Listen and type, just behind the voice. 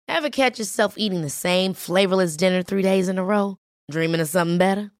Ever catch yourself eating the same flavorless dinner 3 days in a row? Dreaming of something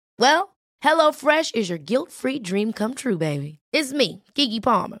better? Well, HelloFresh is your guilt-free dream come true, baby. It's me, Keke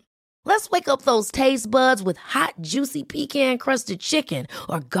Palmer. Let's wake up those taste buds with hot, juicy pecan-crusted chicken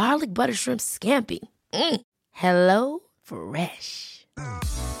or garlic butter shrimp scampi. Hello Fresh.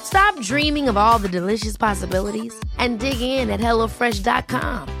 Stop dreaming of all the delicious possibilities and dig in at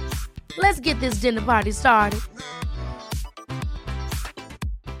HelloFresh.com. Let's get this dinner party started.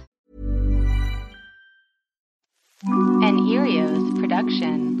 An Erios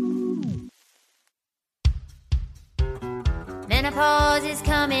production. Menopause is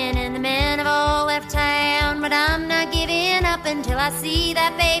coming and the men have all left town, but I'm not giving up until I see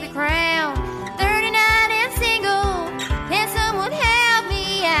that baby crown. 39 and single, can someone help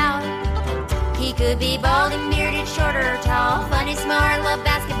me out? He could be balding, bearded, short or tall, funny, smart, love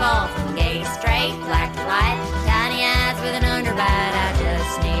basketball, from gay to straight, black to white, tiny eyes with an underbite. I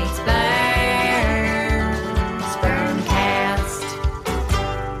just need Spermcast.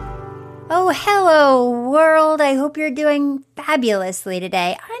 Oh, hello, world. I hope you're doing fabulously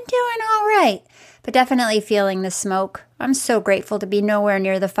today. I'm doing all right, but definitely feeling the smoke. I'm so grateful to be nowhere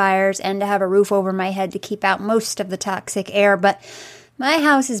near the fires and to have a roof over my head to keep out most of the toxic air, but my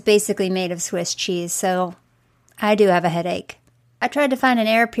house is basically made of Swiss cheese, so I do have a headache. I tried to find an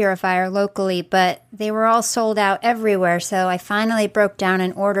air purifier locally, but they were all sold out everywhere, so I finally broke down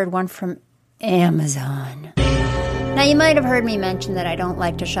and ordered one from Amazon. Now, you might have heard me mention that I don't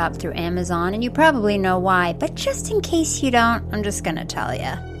like to shop through Amazon, and you probably know why, but just in case you don't, I'm just going to tell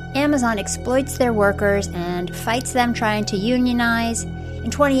you. Amazon exploits their workers and fights them trying to unionize. In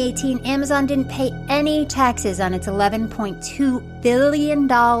 2018, Amazon didn't pay any taxes on its $11.2 billion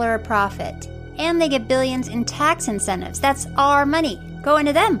profit. And they get billions in tax incentives. That's our money going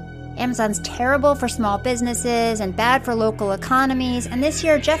to them. Amazon's terrible for small businesses and bad for local economies. And this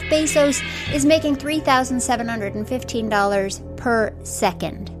year, Jeff Bezos is making $3,715 per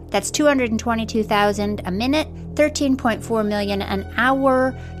second. That's $222,000 a minute, $13.4 million an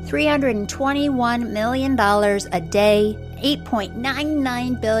hour, $321 million a day,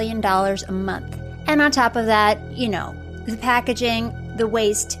 $8.99 billion a month. And on top of that, you know, the packaging, the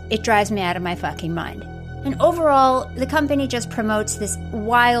waste, it drives me out of my fucking mind. And overall, the company just promotes this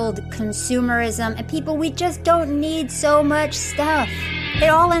wild consumerism, and people, we just don't need so much stuff. It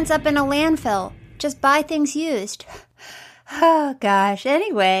all ends up in a landfill. Just buy things used. Oh, gosh.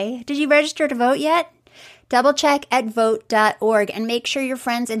 Anyway, did you register to vote yet? Double check at vote.org and make sure your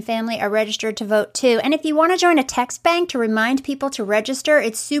friends and family are registered to vote too. And if you want to join a text bank to remind people to register,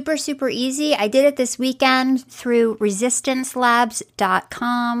 it's super, super easy. I did it this weekend through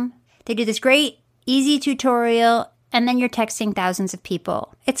resistancelabs.com. They do this great, easy tutorial, and then you're texting thousands of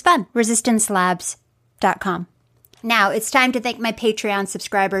people. It's fun. Resistancelabs.com. Now, it's time to thank my Patreon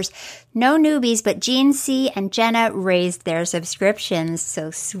subscribers. No newbies, but Jean C. and Jenna raised their subscriptions. So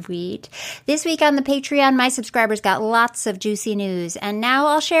sweet. This week on the Patreon, my subscribers got lots of juicy news, and now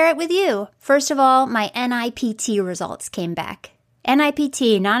I'll share it with you. First of all, my NIPT results came back.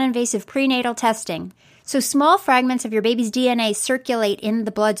 NIPT, non-invasive prenatal testing. So small fragments of your baby's DNA circulate in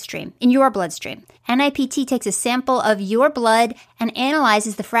the bloodstream, in your bloodstream. NIPT takes a sample of your blood and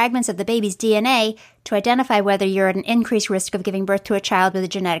analyzes the fragments of the baby's DNA to identify whether you're at an increased risk of giving birth to a child with a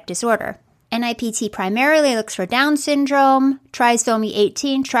genetic disorder. NIPT primarily looks for Down syndrome, trisomy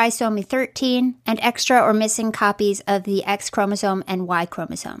 18, trisomy 13, and extra or missing copies of the X chromosome and Y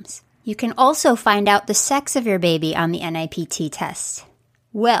chromosomes. You can also find out the sex of your baby on the NIPT test.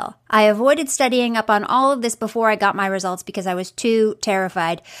 Well, I avoided studying up on all of this before I got my results because I was too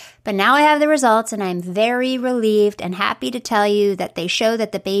terrified. But now I have the results and I'm very relieved and happy to tell you that they show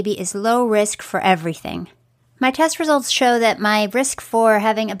that the baby is low risk for everything. My test results show that my risk for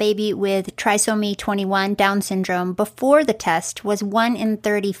having a baby with trisomy 21 Down syndrome before the test was 1 in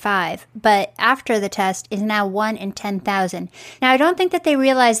 35, but after the test is now 1 in 10,000. Now, I don't think that they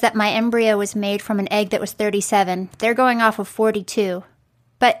realized that my embryo was made from an egg that was 37. They're going off of 42.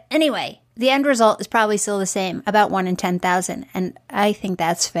 But anyway, the end result is probably still the same, about 1 in 10,000, and I think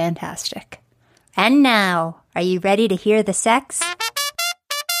that's fantastic. And now, are you ready to hear the sex?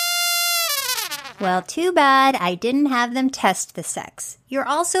 Well, too bad I didn't have them test the sex. You're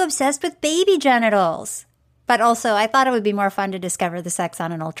also obsessed with baby genitals. But also, I thought it would be more fun to discover the sex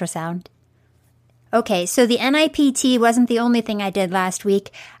on an ultrasound. Okay, so the NIPT wasn't the only thing I did last week.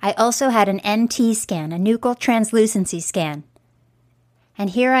 I also had an NT scan, a nuchal translucency scan.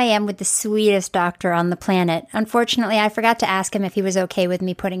 And here I am with the sweetest doctor on the planet. Unfortunately, I forgot to ask him if he was okay with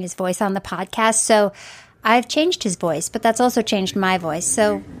me putting his voice on the podcast, so I've changed his voice, but that's also changed my voice,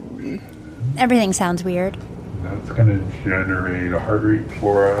 so everything sounds weird. That's going to generate a heart rate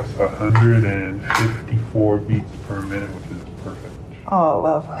for us, 154 beats per minute, which is perfect. Oh,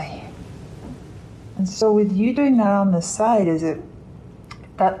 lovely. And so with you doing that on the side, is it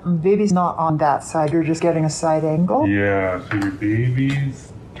that baby's not on that side, you're just getting a side angle? Yeah, so your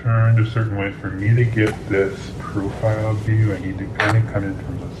baby's turned a certain way. For me to get this profile view, I need to kind of come in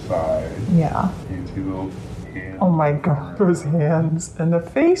from the side. Yeah. You see little hands. Oh my God, those hands. And the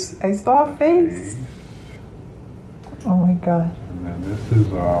face, I saw a face. Oh my God. And then this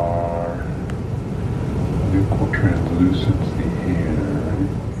is our nuchal translucency here.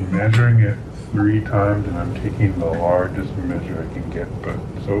 I'm measuring it 3 times and I'm taking the largest measure I can get, but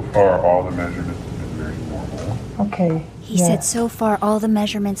so far all the measurements have been very normal. Okay. He said so far all the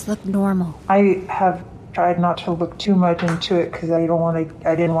measurements look normal. I have tried not to look too much into it because I didn't want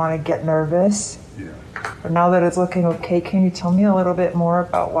to get nervous. Yeah. But now that it's looking okay, can you tell me a little bit more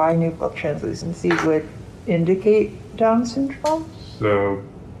about why nuchal translucency would indicate Down syndrome? So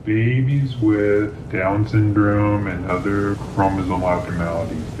babies with Down syndrome and other chromosomal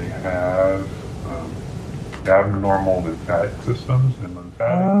abnormalities, they have abnormal lymphatic systems, and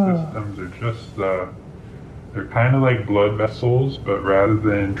lymphatic systems are just they're kind of like blood vessels, but rather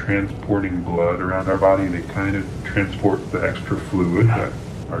than transporting blood around our body, they kind of transport the extra fluid that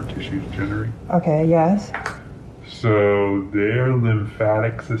our tissues generate. Okay, yes. So their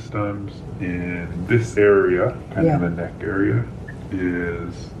lymphatic systems in this area, kind of the neck area,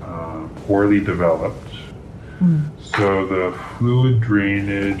 is poorly developed. So the fluid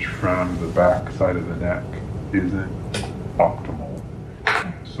drainage from the back side of the neck isn't optimal.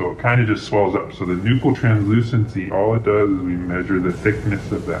 So it kind of just swells up. So the nuchal translucency, all it does is we measure the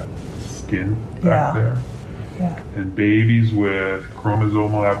thickness of that skin back there. Yeah. And babies with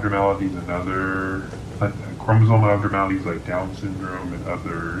chromosomal abnormalities and other chromosomal abnormalities like Down syndrome and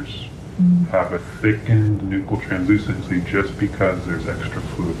others have a thickened nuchal translucency just because there's extra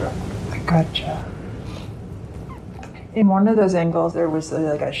fluid back there. I gotcha. In one of those angles, there was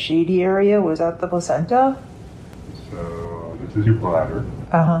like a shady area. Was that the placenta? So this is your bladder.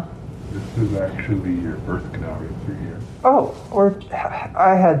 Uh-huh. This is actually your birth canal right through here. Oh, or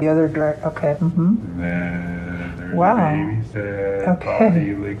I had the other direct. Okay. Mm-hmm. And then there's Wow. your baby's head, Okay.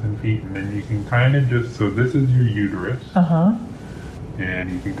 body, legs, and feet. And then you can kind of just, so this is your uterus. Uh-huh.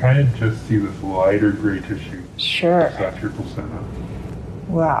 And you can kind of just see this lighter gray tissue. Sure. That's your placenta.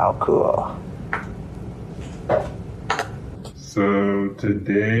 Wow, cool. So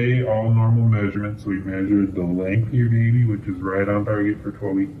today, all normal measurements, we measured the length of your baby, which is right on target for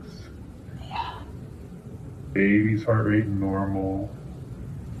 12 weeks. Yeah. Baby's heart rate normal.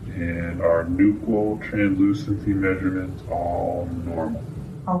 And our nuchal translucency measurements all normal.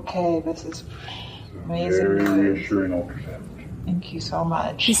 Okay, this is So amazing very news. reassuring ultrasound. Thank you so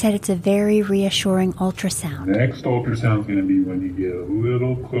much. He said it's a very reassuring ultrasound. Next ultrasound is going to be when you get a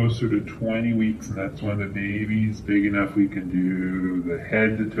little closer to 20 weeks, and that's when the baby's big enough we can do the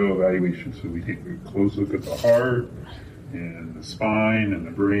head to toe evaluation. So we take a close look at the heart and the spine and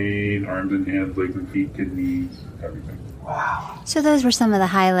the brain, arms and hands, legs and feet, kidneys, everything. Wow. So those were some of the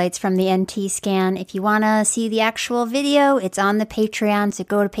highlights from the NT scan. If you want to see the actual video, it's on the Patreon. So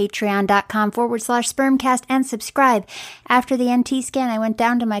go to patreon.com/spermcast and subscribe. After the NT scan, I went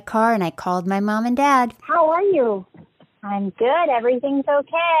down to my car and I called my mom and dad. How are you? I'm good. Everything's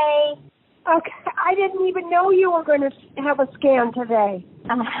okay. Okay. I didn't even know you were going to have a scan today.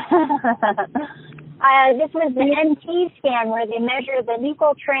 This was the NT scan where they measure the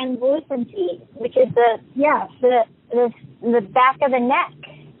nuchal translucency, which is the back of the neck,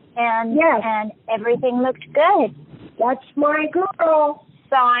 and everything looked good. That's my girl.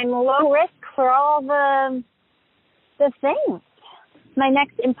 So I'm low risk for all the things. My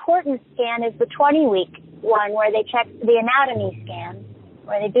next important scan is the 20-week one where they check the anatomy scan,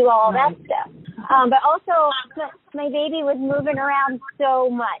 where they do all that stuff. But also, my baby was moving around so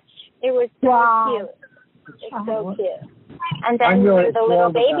much. It was so cute. It's so cute. And then when the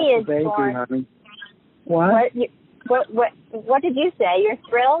little baby is born. Honey. What? What did you say? You're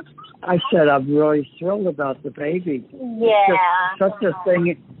thrilled? I said I'm really thrilled about the baby. Yeah. It's such a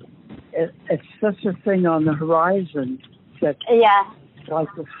thing. It's such a thing on the horizon that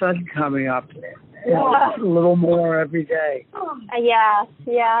like the sun coming up. A little more every day. Yeah.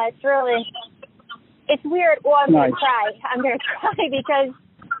 It's really. It's weird. Well, I'm gonna cry. I'm gonna cry because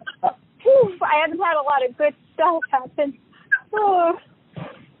I haven't had a lot of good stuff happen.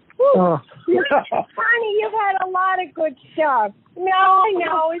 Honey, you've had a lot of good stuff. No, I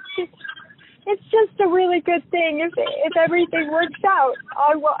know. It's just a really good thing if everything works out.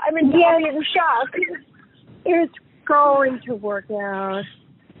 I'm in shock. It's going to work out.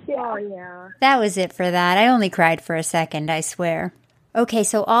 Oh, yeah. That was it for that. I only cried for a second, I swear. Okay,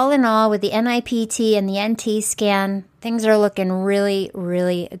 so all in all, with the NIPT and the NT scan, things are looking really,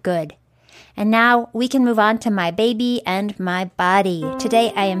 really good. And now we can move on to my baby and my body.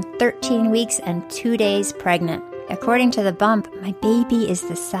 Today I am 13 weeks and 2 days pregnant. According to the bump, my baby is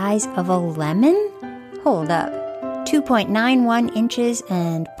the size of a lemon? Hold up. 2.91 inches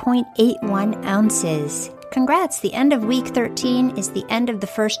and 0.81 ounces. Congrats, the end of week 13 is the end of the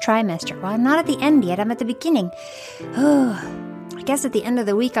first trimester. Well, I'm not at the end yet, I'm at the beginning. I guess at the end of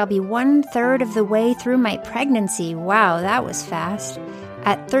the week I'll be 1/3 of the way through my pregnancy. Wow, that was fast.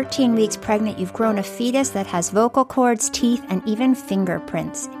 At 13 weeks pregnant, you've grown a fetus that has vocal cords, teeth, and even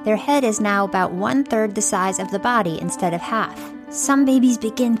fingerprints. Their head is now about 1/3 the size of the body instead of half. Some babies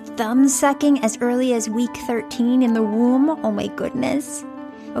begin thumb sucking as early as week 13 in the womb. Oh my goodness.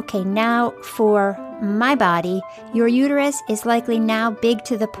 Okay, now for my body. Your uterus is likely now big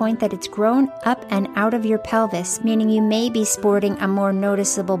to the point that it's grown up and out of your pelvis, meaning you may be sporting a more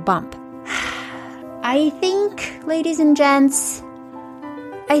noticeable bump. I think, ladies and gents,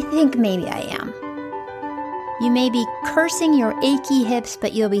 maybe I am. You may be cursing your achy hips,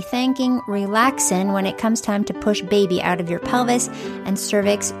 but you'll be thanking relaxin when it comes time to push baby out of your pelvis and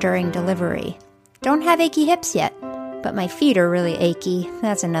cervix during delivery. Don't have achy hips yet, but my feet are really achy.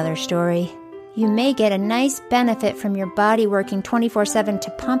 That's another story. You may get a nice benefit from your body working 24/7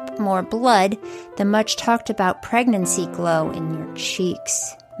 to pump more blood, the much talked about pregnancy glow in your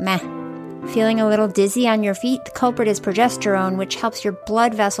cheeks. Meh. Feeling a little dizzy on your feet? The culprit is progesterone, which helps your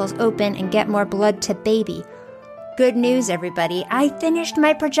blood vessels open and get more blood to baby. Good news, everybody. I finished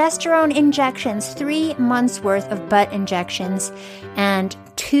my progesterone injections, 3 months worth of butt injections, and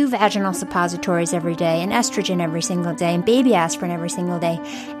 2 vaginal suppositories every day, and estrogen every single day, and baby aspirin every single day.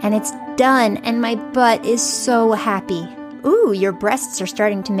 And it's done, and my butt is so happy. Ooh, your breasts are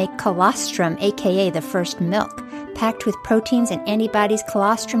starting to make colostrum, aka the first milk. Packed with proteins and antibodies,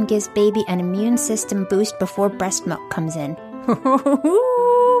 colostrum gives baby an immune system boost before breast milk comes in.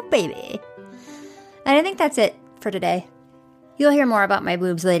 Baby. And I think that's it for today. You'll hear more about my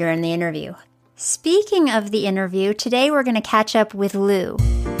boobs later in the interview. Speaking of the interview, today we're going to catch up with Lou.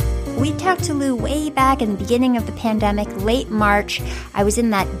 We talked to Lou way back in the beginning of the pandemic, late March. I was in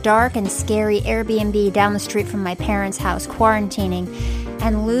that dark and scary Airbnb down the street from my parents' house, quarantining,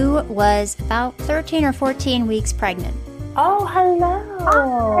 and Lou was about 13 or 14 weeks pregnant. Oh, hello.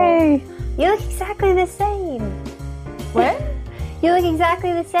 Hi. You look exactly the same. What? You look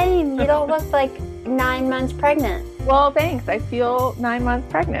exactly the same. You don't look like 9 months pregnant. Well, thanks. I feel 9 months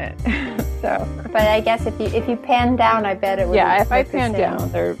pregnant. So, but I guess if you pan down, I bet it would. Yeah, if I pan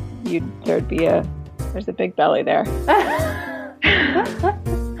down, there's a big belly there.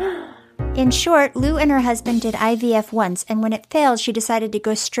 In short, Lou and her husband did IVF once, and when it failed, she decided to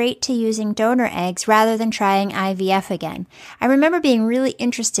go straight to using donor eggs rather than trying IVF again. I remember being really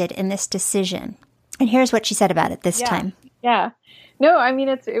interested in this decision. And here's what she said about it this time. Yeah. No, I mean,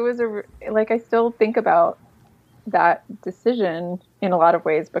 I still think about that decision in a lot of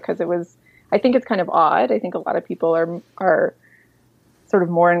ways because I think it's kind of odd. I think a lot of people are sort of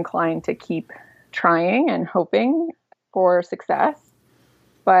more inclined to keep trying and hoping for success.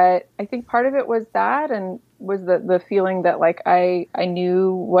 But I think part of it was that and was the feeling that like I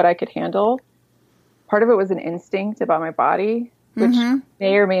knew what I could handle. Part of it was an instinct about my body, which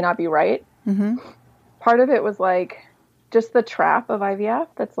may or may not be right. Mm-hmm. Part of it was like just the trap of IVF.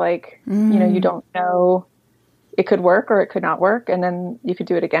 That's like, you don't know. It could work or it could not work. And then you could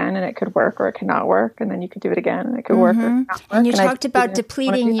do it again and it could work or it could not work. And then you could do it again and it could work or it could not work. And you talked about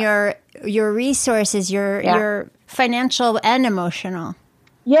depleting your resources, your financial and emotional.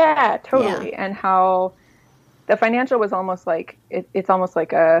 Yeah, totally. Yeah. And how the financial was almost like, it's almost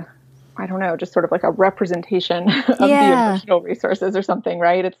like I don't know, just sort of like a representation of the emotional resources or something,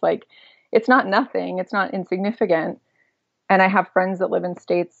 right? It's like, it's not nothing. It's not insignificant. And I have friends that live in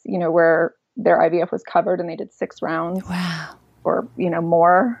states, where their IVF was covered and they did 6 rounds or,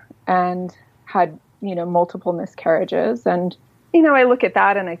 more and had, multiple miscarriages. And, I look at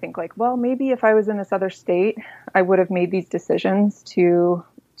that and I think like, well, maybe if I was in this other state, I would have made these decisions to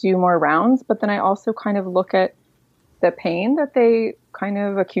do more rounds. But then I also kind of look at the pain that they kind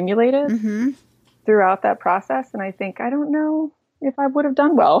of accumulated throughout that process. And I think, I don't know if I would have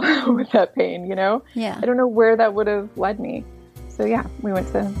done well with that pain, Yeah. I don't know where that would have led me. So yeah, we went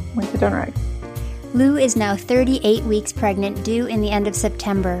to donor eggs. Lou is now 38 weeks pregnant, due in the end of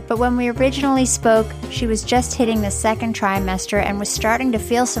September. But when we originally spoke, she was just hitting the 2nd trimester and was starting to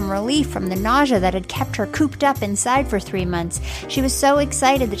feel some relief from the nausea that had kept her cooped up inside for 3 months. She was so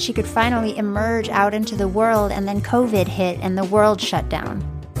excited that she could finally emerge out into the world, and then COVID hit and the world shut down.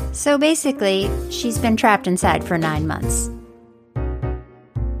 So basically, she's been trapped inside for 9 months.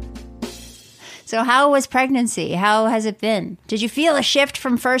 So how was pregnancy? How has it been? Did you feel a shift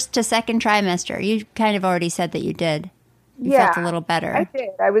from first to second trimester? You kind of already said that you did. You felt a little better. I did.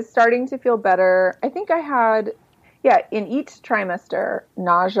 I was starting to feel better. I think I had, in each trimester,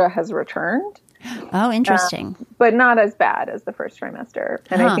 nausea has returned. Oh, interesting. But not as bad as the first trimester.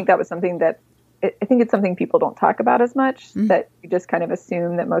 And I think that was something that, I think it's something people don't talk about as much, that you just kind of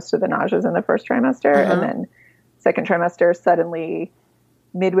assume that most of the nausea is in the first trimester. And then second trimester, suddenly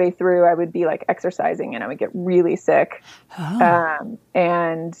midway through, I would be like exercising and I would get really sick.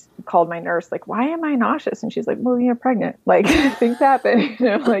 And called my nurse, like, why am I nauseous? And she's like, well, you're pregnant. Like, things happen,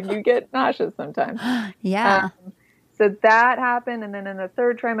 like you get nauseous sometimes. Yeah. So that happened. And then in the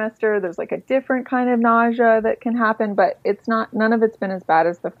third trimester, there's like a different kind of nausea that can happen, but none of it's been as bad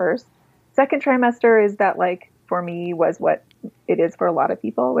as the first. Second trimester is that, like, for me was what it is for a lot of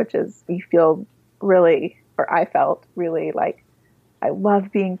people, which is you feel really, or I felt really like, I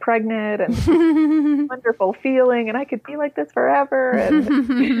love being pregnant and wonderful feeling, and I could be like this forever. And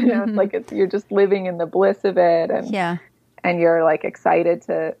it's like you're just living in the bliss of it, and you're like excited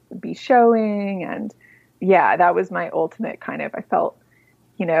to be showing. And that was my ultimate kind of. I felt,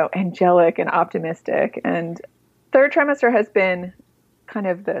 angelic and optimistic. And third trimester has been kind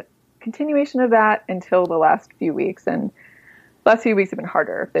of the continuation of that until the last few weeks. And the last few weeks have been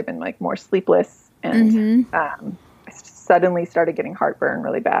harder. They've been like more sleepless, and suddenly started getting heartburn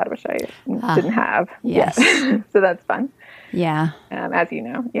really bad, which I didn't have yet. So that's fun. Yeah. As you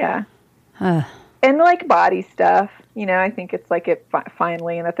know. Yeah. And like body stuff, I think it's like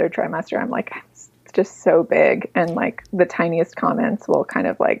finally in the third trimester, I'm like, it's just so big. And like the tiniest comments will kind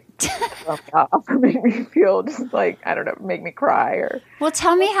of like throw me off or make me feel just like, I don't know, make me cry or. Well,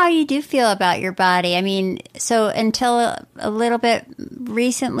 tell me how you do feel about your body. I mean, so until a little bit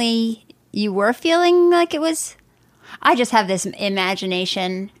recently, you were feeling like it was. I just have this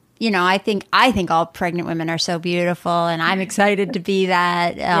imagination, I think all pregnant women are so beautiful, and I'm excited to be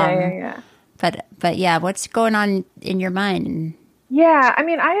that. But yeah, what's going on in your mind? Yeah, I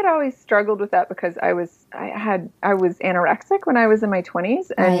mean, I had always struggled with that because I was anorexic when I was in my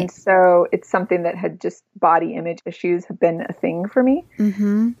 20s, and so it's something that had just body image issues have been a thing for me.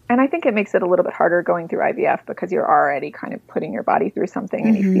 Mm-hmm. And I think it makes it a little bit harder going through IVF because you're already kind of putting your body through something,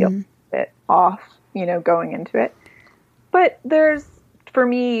 and you feel a bit off, going into it. But for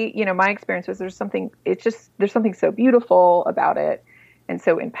me, my experience was there's something so beautiful about it and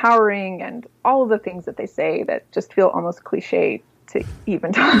so empowering and all of the things that they say that just feel almost cliche to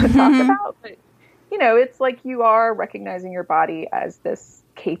even talk about. But, it's like you are recognizing your body as this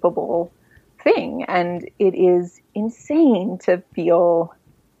capable thing. And it is insane to feel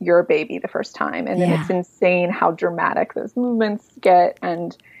your baby the first time. And then it's insane how dramatic those movements get.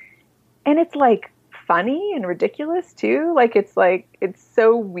 And it's like, funny and ridiculous too. Like it's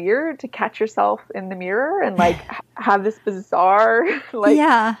so weird to catch yourself in the mirror and like have this bizarre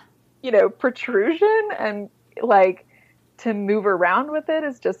protrusion, and like to move around with it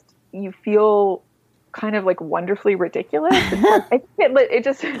is just, you feel kind of like wonderfully ridiculous.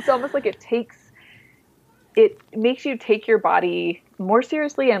 It's almost like it makes you take your body more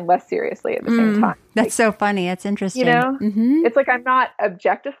seriously and less seriously at the same time. That's so funny. That's interesting. It's like I'm not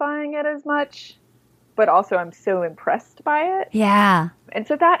objectifying it as much, but also I'm so impressed by it. Yeah. And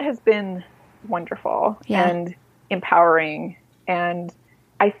so that has been wonderful and empowering. And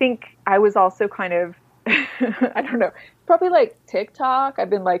I think I was also kind of, I don't know, probably like TikTok. I've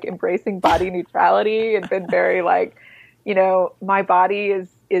been like embracing body neutrality and been very like, my body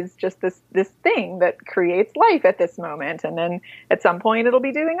is just this thing that creates life at this moment. And then at some point it'll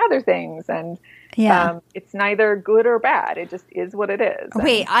be doing other things. And it's neither good or bad. It just is what it is.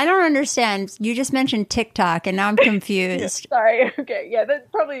 Wait, I don't understand. You just mentioned TikTok and now I'm confused. Sorry. Okay. Yeah, that's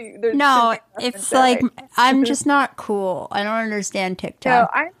probably... No, it's like, I'm just not cool. I don't understand TikTok. No,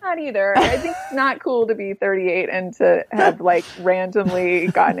 I'm not either. I think it's not cool to be 38 and to have like randomly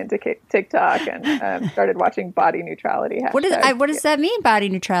gotten into TikTok and started watching body neutrality hashtags. What does that mean, body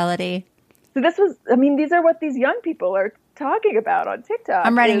neutrality? So these are what these young people are talking about on TikTok.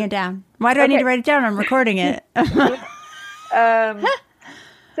 I'm writing it down. Why do I need to write it down? I'm recording it.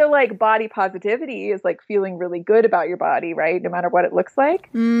 So like body positivity is like feeling really good about your body, right? No matter what it looks like.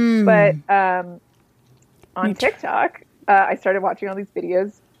 But on TikTok, I started watching all these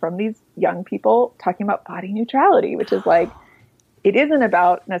videos from these young people talking about body neutrality, which is like, it isn't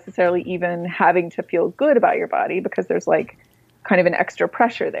about necessarily even having to feel good about your body, because there's like kind of an extra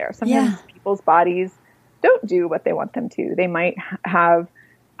pressure there. Sometimes people's bodies don't do what they want them to. They might have,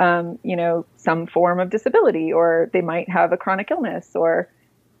 some form of disability, or they might have a chronic illness, or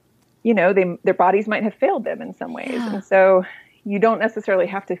their bodies might have failed them in some ways. And so you don't necessarily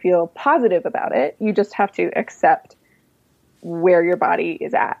have to feel positive about it. You just have to accept where your body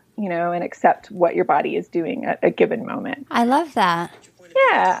is at, and accept what your body is doing at a given moment. I love that.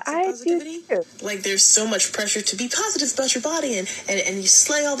 Yeah, I do too. Like, there's so much pressure to be positive about your body and you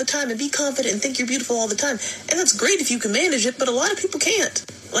slay all the time and be confident and think you're beautiful all the time. And that's great if you can manage it, but a lot of people can't.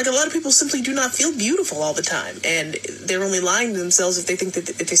 Like, a lot of people simply do not feel beautiful all the time, and they're only lying to themselves if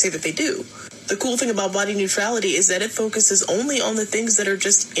they say that they do. The cool thing about body neutrality is that it focuses only on the things that are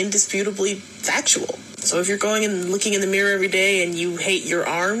just indisputably factual. So if you're going and looking in the mirror every day and you hate your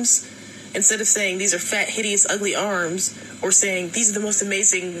arms, instead of saying these are fat, hideous, ugly arms, or saying these are the most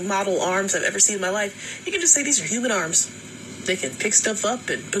amazing model arms I've ever seen in my life, you can just say these are human arms. They can pick stuff up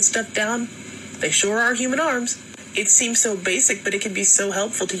and put stuff down. They sure are human arms. It seems so basic, but it can be so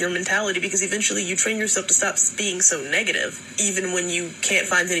helpful to your mentality, because eventually you train yourself to stop being so negative, even when you can't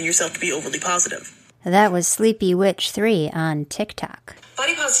find it in yourself to be overly positive. That was Sleepy Witch 3 on TikTok.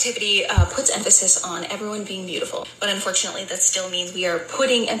 Body positivity puts emphasis on everyone being beautiful, but unfortunately that still means we are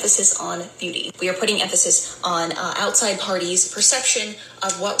putting emphasis on beauty. We are putting emphasis on outside parties' perception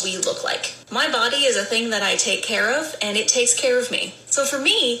of what we look like. My body is a thing that I take care of, and it takes care of me. So for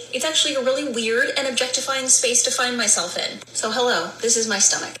me, it's actually a really weird and objectifying space to find myself in. So hello, this is my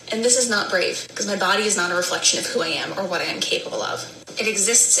stomach, and this is not brave, because my body is not a reflection of who I am or what I am capable of. It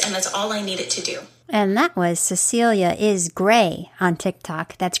exists, and that's all I need it to do. And that was Cecilia is Gray on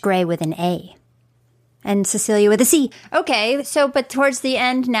TikTok. That's Gray with an A. And Cecilia with a C. Okay, so but towards the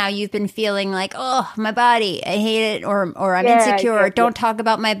end now you've been feeling like, oh, my body, I hate it, or I'm insecure, don't talk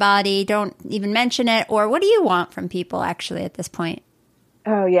about my body, don't even mention it, or what do you want from people actually at this point?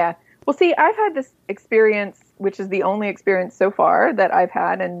 Oh, yeah. Well, see, I've had this experience, which is the only experience so far that I've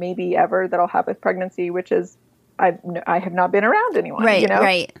had and maybe ever that I'll have with pregnancy, which is I have not been around anyone. Right,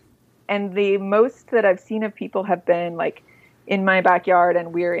 right. And the most that I've seen of people have been like in my backyard,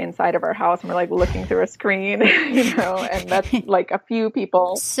 and we're inside of our house and we're like looking through a screen, and that's like a few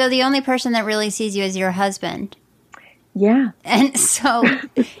people. So the only person that really sees you is your husband. Yeah. And so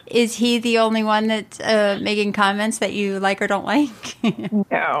is he the only one that's making comments that you like or don't like?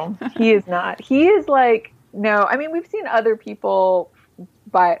 No, he is not. He is like, no, I mean, we've seen other people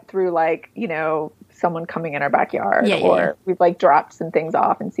through like, someone coming in our backyard, or we've like dropped some things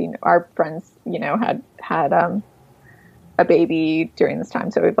off and seen our friends, had a baby during this time.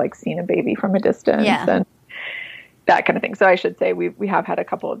 So we've like seen a baby from a distance and that kind of thing. So I should say we have had a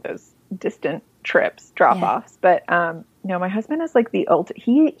couple of those distant trips, drop-offs, but my husband is like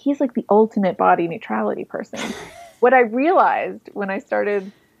he's like the ultimate body neutrality person. What I realized when I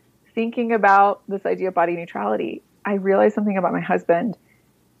started thinking about this idea of body neutrality, I realized something about my husband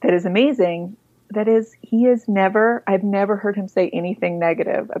that is amazing. That is, I've never heard him say anything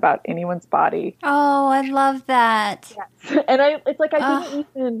negative about anyone's body. Oh, I love that. Yes. And it's like I didn't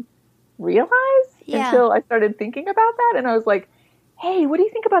even realize until I started thinking about that. And I was like, hey, what do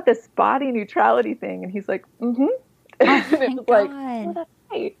you think about this body neutrality thing? And he's like, mm-hmm. And it was like, oh, that's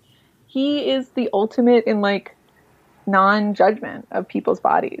right. He is the ultimate in like non-judgment of people's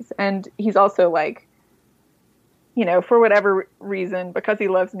bodies. And he's also like, for whatever reason, because he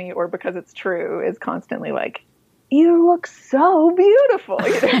loves me or because it's true, is constantly like, you look so beautiful.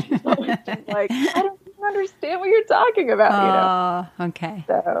 Just like, I don't even understand what you're talking about. Oh, okay.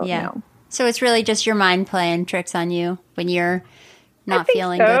 So, yeah. So it's really just your mind playing tricks on you when you're not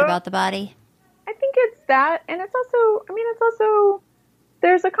feeling good about the body? I think it's that. And it's also,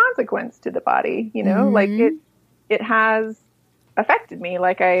 there's a consequence to the body, like it has affected me.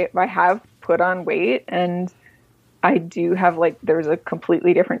 Like I have put on weight, and I do have there's a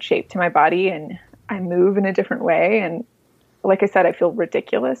completely different shape to my body, and I move in a different way. And like I said, I feel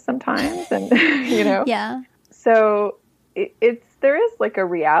ridiculous sometimes, and Yeah. So there is like a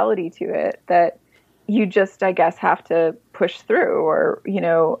reality to it that you just, I guess, have to push through, or,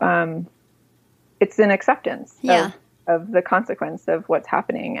 it's an acceptance of the consequence of what's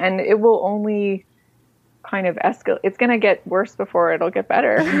happening. And it will only kind of escalate. It's going to get worse before it'll get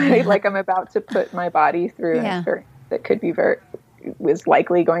better, right? Like I'm about to put my body through an experience that could be was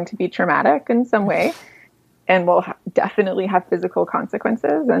likely going to be traumatic in some way, and will definitely have physical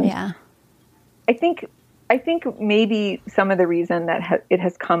consequences. And I think maybe some of the reason that it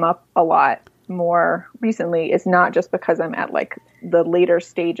has come up a lot more recently is not just because I'm at like the later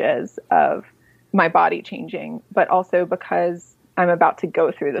stages of my body changing, but also because I'm about to go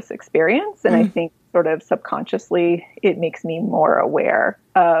through this experience. And I think sort of subconsciously, it makes me more aware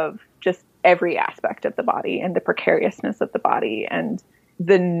of just every aspect of the body and the precariousness of the body, and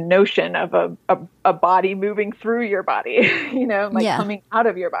the notion of a body moving through your body, coming out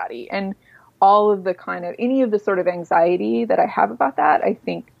of your body, and all of the kind of, any of the sort of anxiety that I have about that, I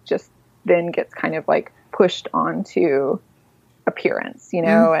think just then gets kind of like pushed onto appearance,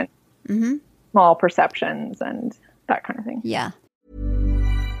 and small perceptions and that kind of thing. Yeah.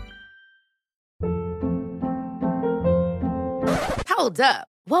 Hold up.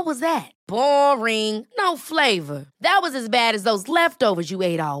 What was that? Boring. No flavor. That was as bad as those leftovers you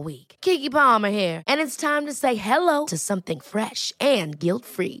ate all week. Keke Palmer here, and it's time to say hello to something fresh and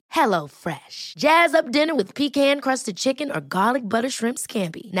guilt-free. Hello Fresh. Jazz up dinner with pecan-crusted chicken or garlic butter shrimp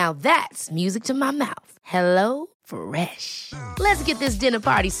scampi. Now that's music to my mouth. Hello Fresh. Let's get this dinner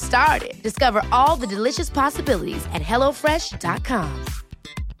party started. Discover all the delicious possibilities at hellofresh.com.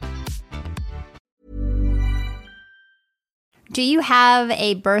 Do you have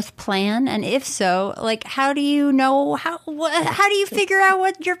a birth plan? And if so, like, how do you know, how do you figure out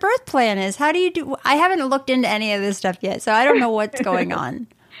what your birth plan is? How do you do? I haven't looked into any of this stuff yet, so I don't know what's going on.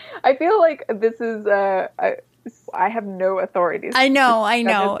 I feel like this is, I have no authority. I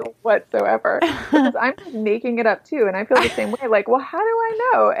know. Whatsoever. Because I'm making it up too. And I feel the same way. Like, well, how do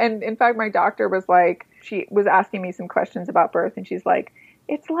I know? And in fact, my doctor was like, she was asking me some questions about birth. And she's like,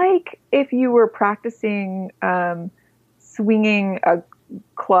 it's like if you were practicing, swinging a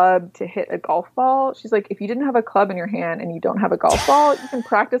club to hit a golf ball. She's like, if you didn't have a club in your hand and you don't have a golf ball, you can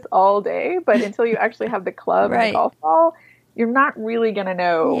practice all day, but until you actually have the club and the golf ball, you're not really going to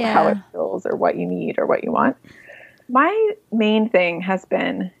know how it feels or what you need or what you want. My main thing has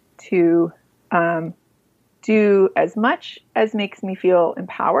been to do as much as makes me feel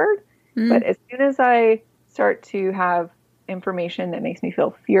empowered, but as soon as I start to have information that makes me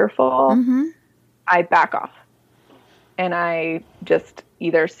feel fearful, I back off. And I just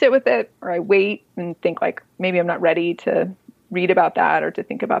either sit with it or I wait and think like, maybe I'm not ready to read about that or to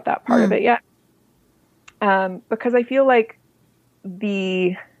think about that part of it yet. Because I feel like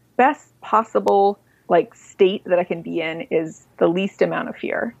the best possible like state that I can be in is the least amount of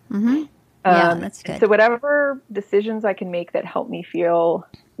fear. Yeah, that's good. So whatever decisions I can make that help me feel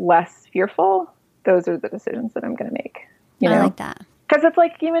less fearful, those are the decisions that I'm going to make. I like that. Because it's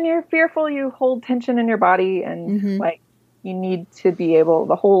like, when you're fearful, you hold tension in your body and like you need to be able,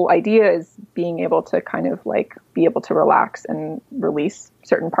 the whole idea is being able to kind of like be able to relax and release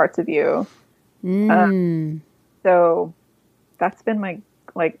certain parts of you. So that's been my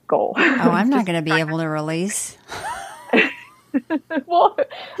like goal. Oh, I'm not going to be able to release. Well,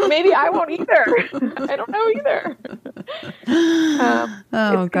 maybe I won't either. I don't know either.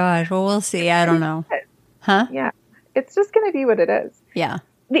 Oh gosh. Well, we'll see. I don't know. Huh? Yeah. It's just going to be what it is. Yeah.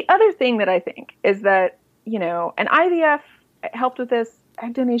 The other thing that I think is that, and IVF helped with this.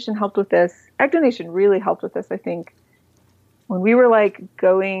 Egg donation helped with this. Egg donation really helped with this, I think. When we were like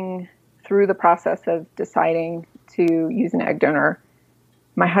going through the process of deciding to use an egg donor,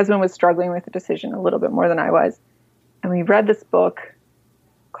 my husband was struggling with the decision a little bit more than I was. And we read this book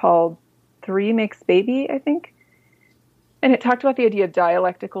called 3 Makes Baby, I think. And it talked about the idea of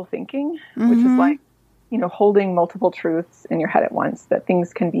dialectical thinking, which is like, holding multiple truths in your head at once, that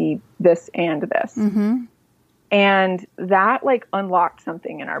things can be this and this. And that like unlocked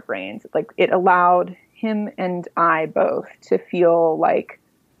something in our brains. Like it allowed him and I both to feel like,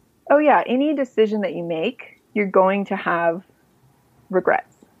 oh yeah, any decision that you make, you're going to have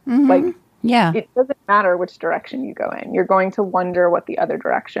regrets. Like, it doesn't matter which direction you go in. You're going to wonder what the other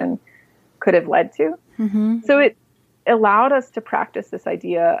direction could have led to. So it allowed us to practice this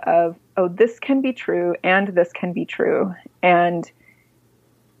idea of, oh, this can be true and this can be true. And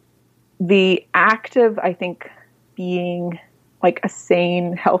the act of, I think, being like a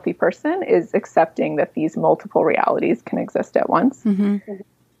sane, healthy person is accepting that these multiple realities can exist at once.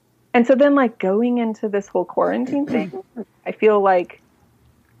 And so then like going into this whole quarantine thing, I feel like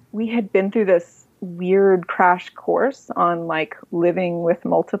we had been through this weird crash course on like living with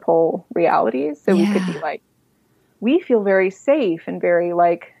multiple realities. So we could be like, we feel very safe and very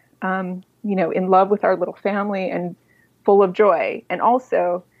like, in love with our little family and full of joy. And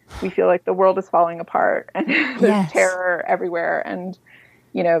also we feel like the world is falling apart and there's terror everywhere. And,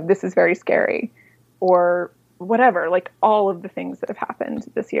 this is very scary or whatever, like all of the things that have happened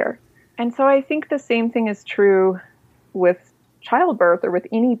this year. And so I think the same thing is true with childbirth or with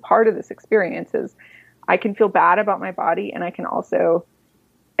any part of this experience is I can feel bad about my body and I can also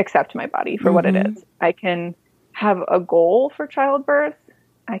accept my body for what it is. I can have a goal for childbirth.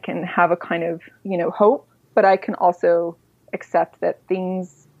 I can have a kind of, hope, but I can also accept that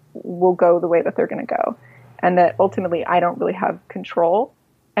things will go the way that they're going to go and that ultimately I don't really have control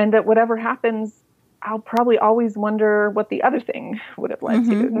and that whatever happens I'll probably always wonder what the other thing would have led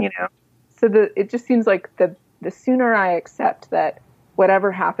to, you know? So it just seems like the sooner I accept that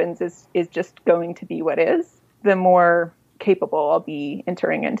whatever happens is just going to be what is, the more capable I'll be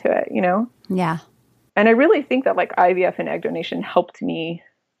entering into it, you know? Yeah. And I really think that like IVF and egg donation helped me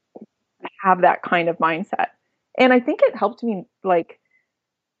have that kind of mindset. And I think it helped me like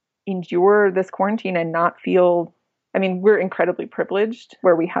endure this quarantine and not feel, I mean, we're incredibly privileged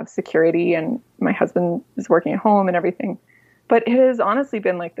where we have security and my husband is working at home and everything. But it has honestly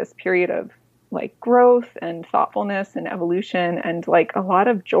been like this period of like growth and thoughtfulness and evolution and like a lot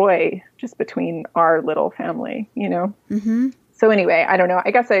of joy just between our little family, you know? Mm-hmm. So anyway, I don't know.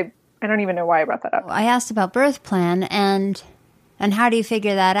 I guess I don't even know why I brought that up. I asked about birth plan and how do you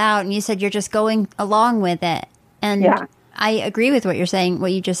figure that out? And you said you're just going along with it. And yeah. I agree with what you're saying,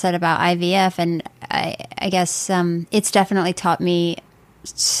 what you just said about IVF. And I guess it's definitely taught me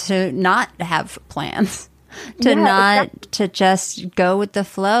to not have plans. To just go with the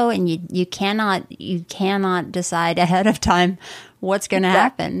flow, and you cannot decide ahead of time what's going to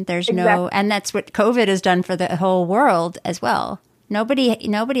happen. There's no, and that's what COVID has done for the whole world as well. Nobody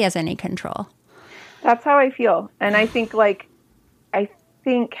has any control. That's how I feel, and I think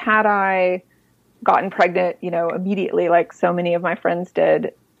had I gotten pregnant, you know, immediately like so many of my friends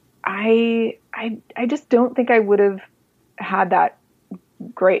did, I just don't think I would have had that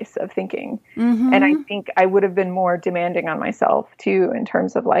grace of thinking. Mm-hmm. And I think I would have been more demanding on myself too, in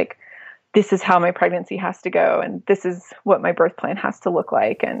terms of like, this is how my pregnancy has to go. And this is what my birth plan has to look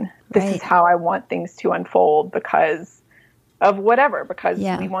like. And this is how I want things to unfold because of whatever, because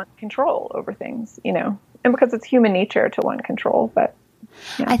we want control over things, you know, and because it's human nature to want control. But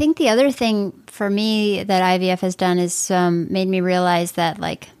I think the other thing for me that IVF has done is made me realize that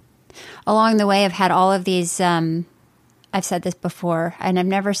like along the way, I've had all of these, I've said this before, and I've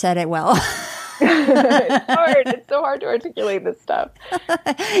never said it well. It's hard. It's so hard to articulate this stuff.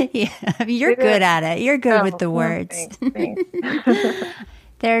 Yeah, you're good at it. You're good with the words. Thanks.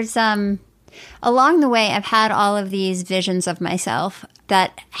 There's along the way, I've had all of these visions of myself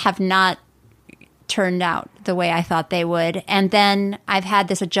that have not turned out the way I thought they would. And then I've had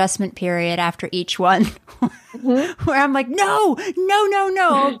this adjustment period after each one where I'm like, no,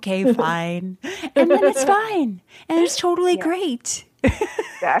 okay, fine. And then it's fine. And it's totally great.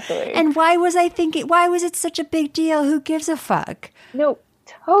 Exactly. And why was it such a big deal? Who gives a fuck? No,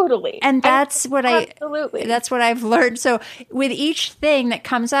 totally. And that's what I've learned. So with each thing that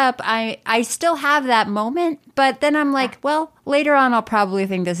comes up, I still have that moment, but then I'm like, well, later on, I'll probably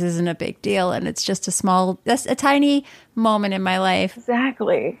think this isn't a big deal. And it's just a tiny moment in my life.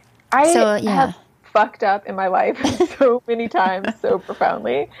 Exactly. I have fucked up in my life so many times, so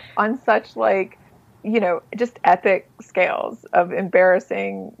profoundly on such like, you know, just epic scales of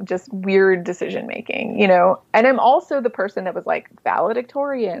embarrassing, just weird decision making, you know. And I'm also the person that was like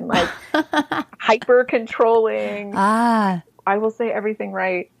valedictorian, like hyper controlling. I will say everything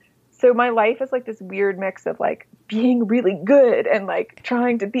right. So my life is like this weird mix of like being really good and like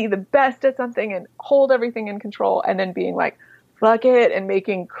trying to be the best at something and hold everything in control, and then being like, fuck it, and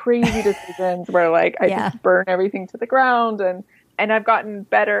making crazy decisions where like I just burn everything to the ground. And I've gotten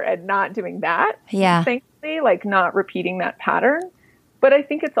better at not doing that. Yeah. Thankfully, like not repeating that pattern. But I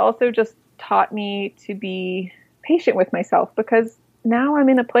think it's also just taught me to be patient with myself, because now I'm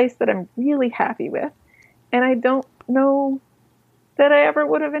in a place that I'm really happy with. And I don't know that I ever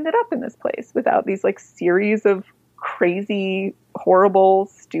would have ended up in this place without these like series of crazy, horrible,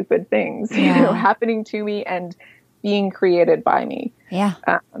 stupid things, you know, happening to me and being created by me. Yeah.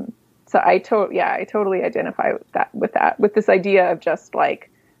 So I totally identify with this idea of just like,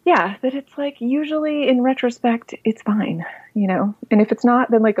 that it's like usually in retrospect, it's fine, you know, and if it's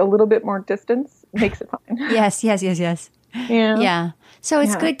not, then like a little bit more distance makes it fine. Yes. Yeah. So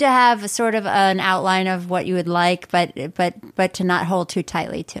it's good to have sort of an outline of what you would like, but to not hold too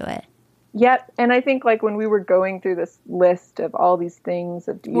tightly to it. Yep. And I think like when we were going through this list of all these things,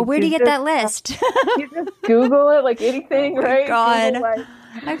 where do you get that list? You just Google it like anything, right? God. Google,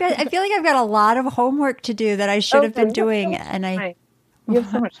 I feel like I've got a lot of homework to do that I should have been doing, and you have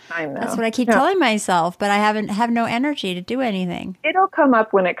so much time now. That's what I keep telling myself, but I have no energy to do anything. It'll come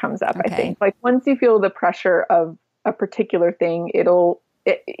up when it comes up. Okay. I think like once you feel the pressure of a particular thing,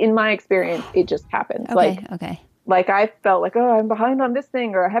 in my experience, it just happens. Okay. Like I felt like, oh, I'm behind on this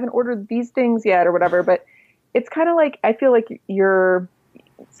thing, or I haven't ordered these things yet, or whatever. But it's kind of like, I feel like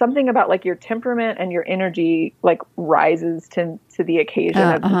something about like your temperament and your energy like rises to the occasion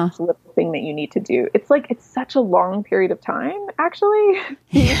of this little thing that you need to do. It's like, it's such a long period of time, actually.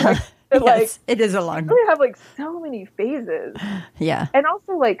 Like Yes, it is a long. We have like so many phases. Yeah. And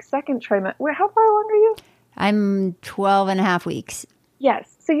also like second trimester. How far along are you? I'm 12 and a half weeks.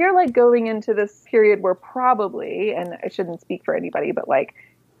 Yes. So you're like going into this period where probably, and I shouldn't speak for anybody, but like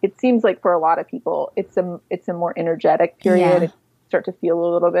it seems like for a lot of people, it's a more energetic period. Yeah. You start to feel a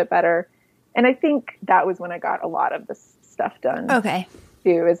little bit better. And I think that was when I got a lot of this stuff done. Okay.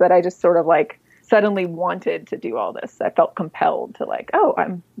 Too, is that I just sort of like suddenly wanted to do all this. I felt compelled to like, oh,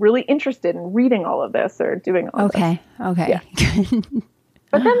 I'm really interested in reading all of this or doing all this. Okay. Yeah.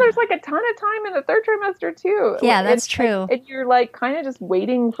 But then there's like a ton of time in the third trimester too. Yeah, that's true. And you're like kind of just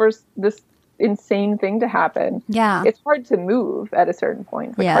waiting for this insane thing to happen. Yeah. It's hard to move at a certain point.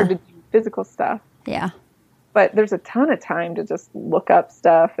 It's like hard to do physical stuff. Yeah. But there's a ton of time to just look up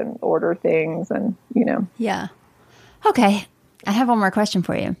stuff and order things and, Yeah. Okay. I have one more question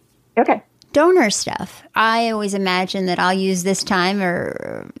for you. Okay. Donor stuff. I always imagine that I'll use this time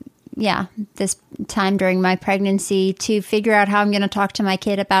this time during my pregnancy to figure out how I'm going to talk to my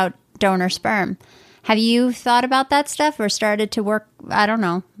kid about donor sperm. Have you thought about that stuff or started to work? I don't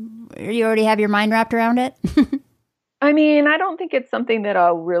know. You already have your mind wrapped around it? I mean, I don't think it's something that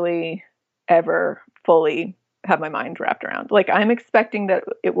I'll really ever fully have my mind wrapped around. Like, I'm expecting that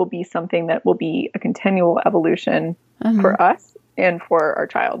it will be something that will be a continual evolution for us and for our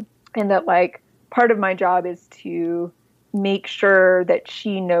child. And that, like, part of my job is to make sure that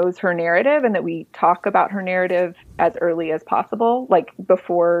she knows her narrative and that we talk about her narrative as early as possible, like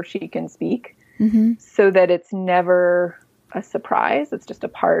before she can speak, so that it's never a surprise. It's just a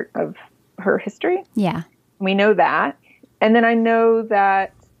part of her history. Yeah. We know that. And then I know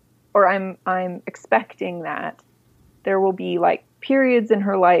that, or I'm expecting that there will be like periods in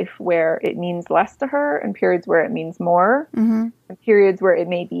her life where it means less to her and periods where it means more, and periods where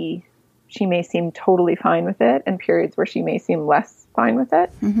she may seem totally fine with it and periods where she may seem less fine with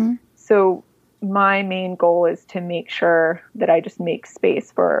it. So my main goal is to make sure that I just make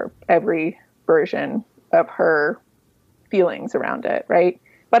space for every version of her feelings around it, right?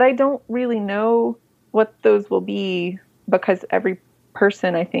 But I don't really know what those will be because every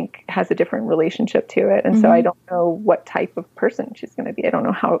person, I think, has a different relationship to it. And so I don't know what type of person she's going to be. I don't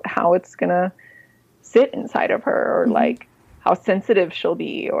know how it's going to sit inside of her or like how sensitive she'll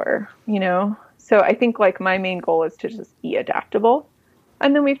be or, So I think like my main goal is to just be adaptable.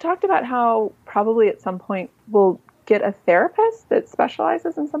 And then we've talked about how probably at some point we'll get a therapist that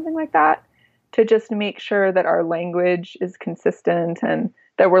specializes in something like that to just make sure that our language is consistent and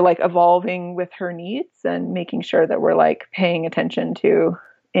that we're like evolving with her needs and making sure that we're like paying attention to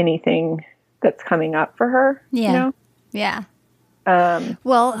anything that's coming up for her. Yeah. Yeah.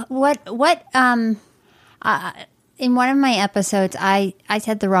 Well, in one of my episodes, I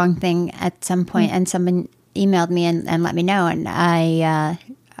said the wrong thing at some point, and someone emailed me and let me know, and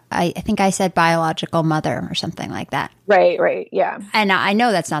I think I said biological mother or something like that. Right, yeah. And I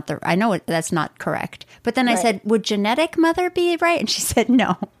know that's not that's not correct. But then I said, would genetic mother be right? And she said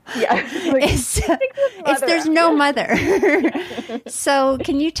no. Yeah, like, there's no mother. So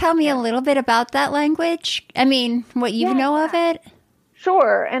can you tell me a little bit about that language? I mean, what you know of it?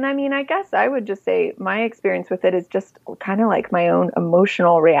 Sure. And I mean, I guess I would just say my experience with it is just kind of like my own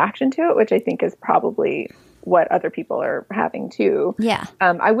emotional reaction to it, which I think is probably what other people are having too. Yeah.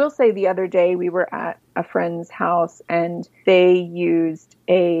 I will say the other day we were at a friend's house and they used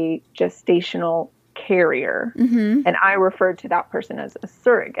a gestational carrier. And I referred to that person as a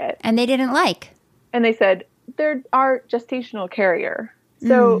surrogate. And they didn't like. And they said, they're our gestational carrier.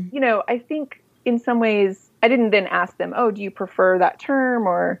 So, I think in some ways, I didn't then ask them, oh, do you prefer that term?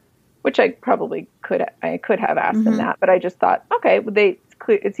 Or, which I probably could have asked them that, but I just thought, okay,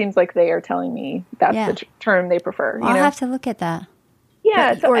 it seems like they are telling me that's the term they prefer. I'll have to look at that.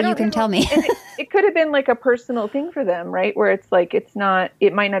 Yeah. Or you can tell me. It could have been like a personal thing for them, right? Where it's like, it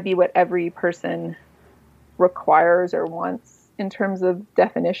might not be what every person requires or wants in terms of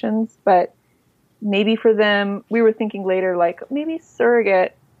definitions, but maybe for them, we were thinking later, like maybe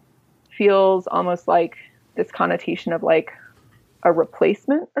surrogate feels almost like this connotation of like a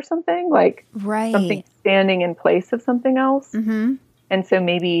replacement or something, like something standing in place of something else. And so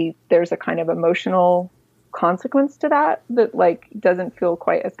maybe there's a kind of emotional consequence to that like doesn't feel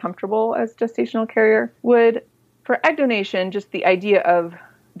quite as comfortable as gestational carrier would. For egg donation, just the idea of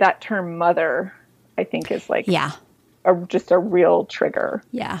that term mother, I think is like just a real trigger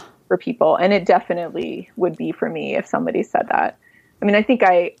for people. And it definitely would be for me if somebody said that. I mean, I think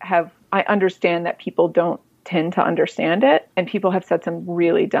I understand that people don't tend to understand it, and people have said some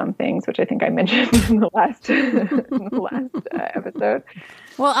really dumb things, which I think I mentioned in the last episode,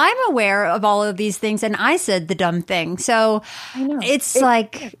 Well, I'm aware of all of these things, and I said the dumb thing. So it's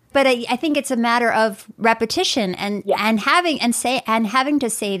like, but I think it's a matter of repetition and having to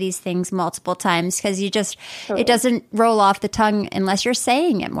say these things multiple times, because it doesn't roll off the tongue unless you're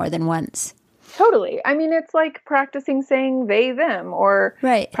saying it more than once. Totally. I mean, it's like practicing saying they, them, or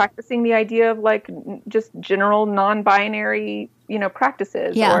practicing the idea of like just general non-binary,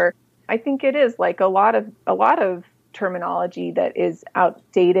 practices. Yeah. Or I think it is like a lot of terminology that is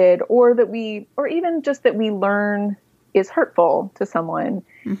outdated, or even just that we learn is hurtful to someone.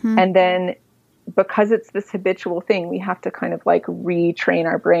 Mm-hmm. And then because it's this habitual thing, we have to kind of like retrain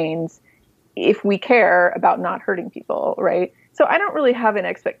our brains if we care about not hurting people. Right. So I don't really have an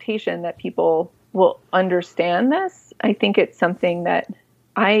expectation that people will understand this. I think it's something that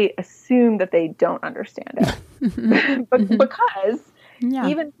I assume that they don't understand it. Because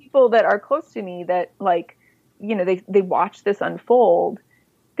even people that are close to me that like, they watch this unfold,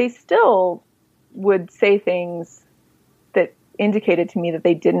 they still would say things that indicated to me that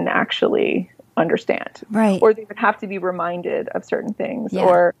they didn't actually understand. Right. Or they would have to be reminded of certain things. Yeah.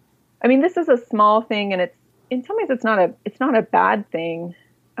 Or, I mean, this is a small thing, and in some ways it's not a bad thing.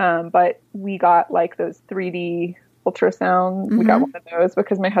 But we got like those 3D ultrasounds. Mm-hmm. We got one of those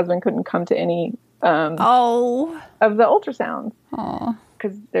because my husband couldn't come to any of the ultrasounds. Oh.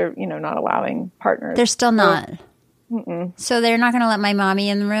 Because they're, not allowing partners. They're still not. So they're not going to let my mommy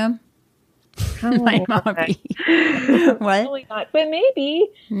in the room? My mommy. What? Probably not. But maybe.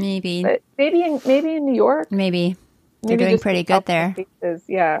 But maybe in New York. Maybe. They're doing pretty good there. Cases,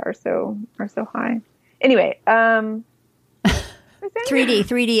 are so high. Anyway, 3D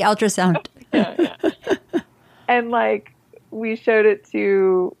ultrasound. Yeah. And like we showed it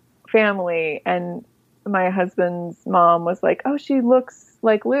to family, and my husband's mom was like, "Oh, she looks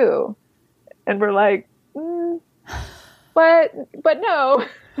like Lou," and we're like, but no.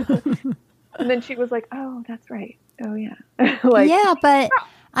 And then she was like, "Oh, that's right. Oh, yeah." But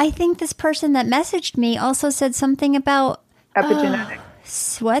I think this person that messaged me also said something about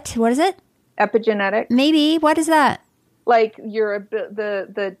epigenetics. What is it? Epigenetics. Maybe. What is that? Like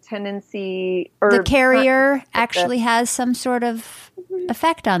the tendency, or the carrier actually has some sort of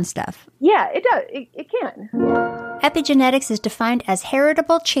effect on stuff. Yeah, it does. It can. Epigenetics is defined as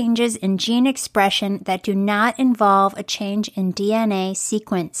heritable changes in gene expression that do not involve a change in DNA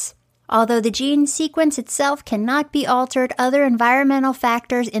sequence. Although the gene sequence itself cannot be altered, other environmental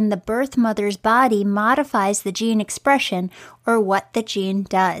factors in the birth mother's body modifies the gene expression, or what the gene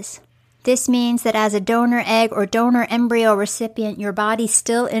does. This means that as a donor egg or donor embryo recipient, your body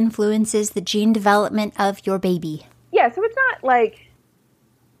still influences the gene development of your baby. Yeah, so it's not like,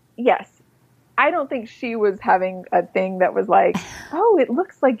 yes, I don't think she was having a thing that was like, oh, it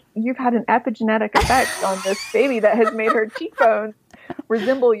looks like you've had an epigenetic effect on this baby that has made her cheekbones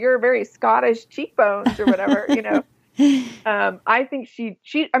resemble your very Scottish cheekbones or whatever, I think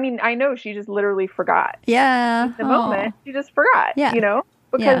I know she just literally forgot. Yeah. In the moment, she just forgot,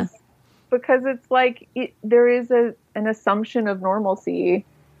 because it's like there is an assumption of normalcy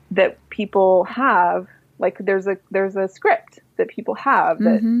that people have. Like there's a script that people have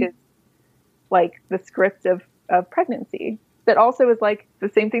that is like the script of pregnancy. That also is like the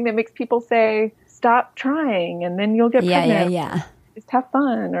same thing that makes people say, stop trying and then you'll get pregnant. Yeah. Just have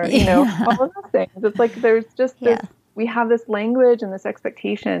fun, or all of those things. It's like there's just this. We have this language and this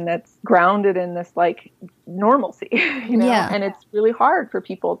expectation that's grounded in this like normalcy, and it's really hard for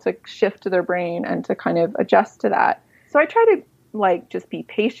people to shift to their brain and to kind of adjust to that. So I try to like just be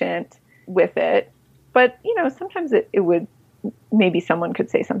patient with it, but sometimes it would, maybe someone could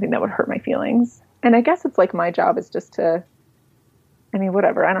say something that would hurt my feelings. And I guess it's like my job is just to,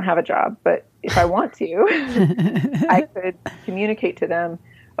 whatever, I don't have a job, but if I want to, I could communicate to them,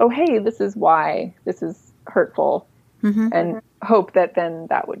 oh, hey, this is why this is hurtful. Mm-hmm. And hope that then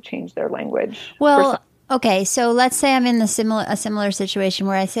that would change their language. Well, okay, so let's say I'm in a similar situation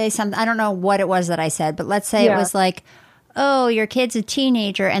where I say something, I don't know what it was that I said, but let's say it was like, oh, your kid's a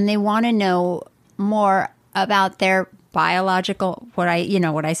teenager and they want to know more about their biological, what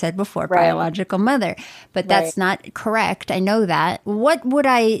I said before, biological mother. But that's not correct. I know that. What would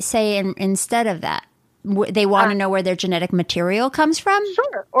I say instead of that? They want to know where their genetic material comes from?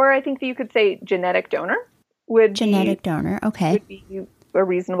 Sure. Or I think that you could say genetic donor. Donor, okay. Would be a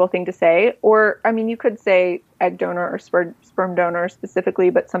reasonable thing to say. Or, you could say egg donor or sperm donor specifically,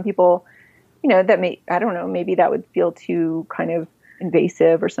 but some people, that maybe that would feel too kind of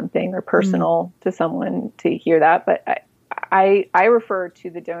invasive or something, or personal to someone to hear that. But I refer to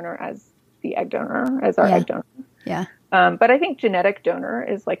the donor as the egg donor, as our egg donor. Yeah. But I think genetic donor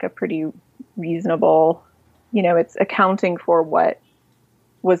is like a pretty reasonable, it's accounting for what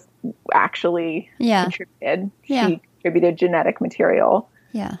was actually contributed. Yeah. She contributed genetic material.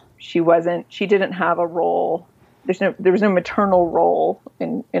 Yeah. She didn't have a role. There was no maternal role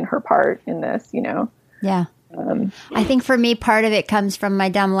in her part in this, you know? Yeah. I think for me, part of it comes from my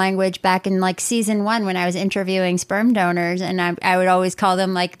dumb language back in like season 1 when I was interviewing sperm donors, and I would always call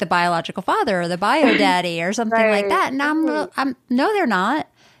them like the biological father or the bio daddy or something like that. And I'm no, they're not.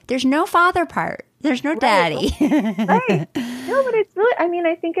 There's no father part. There's no daddy. Right. No, but it's really, I mean,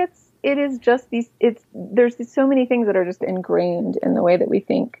 I think it is just there's so many things that are just ingrained in the way that we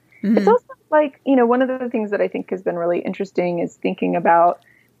think. Mm-hmm. It's also like, you know, one of the things that I think has been really interesting is thinking about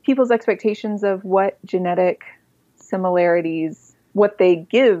people's expectations of what genetic similarities, what they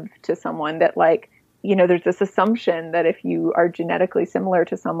give to someone, that like, you know, there's this assumption that if you are genetically similar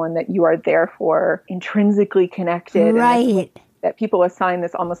to someone that you are therefore intrinsically connected. Right. That people assign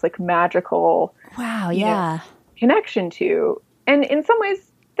this almost like magical connection to. And in some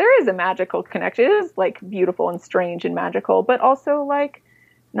ways there is a magical connection. It is like beautiful and strange and magical, but also like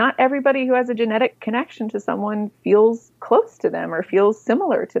not everybody who has a genetic connection to someone feels close to them or feels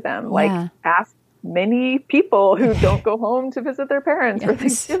similar to them. Like ask many people who don't go home to visit their parents for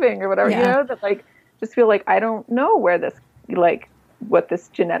Thanksgiving or whatever, you know, that like just feel like, I don't know where this, like what this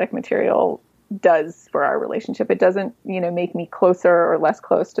genetic material does for our relationship. It doesn't, you know, make me closer or less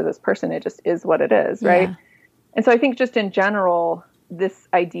close to this person. It just is what it is. Right. Yeah. And so I think just in general, this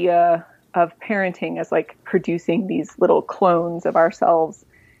idea of parenting as like producing these little clones of ourselves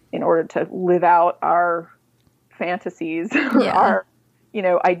in order to live out our fantasies or our, you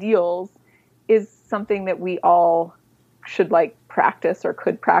know, ideals is something that we all should like practice or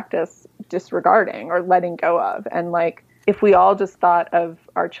could practice disregarding or letting go of. And like, if we all just thought of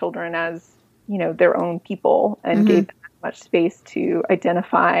our children as, you know, their own people and gave them as much space to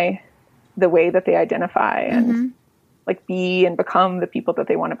identify the way that they identify and like be and become the people that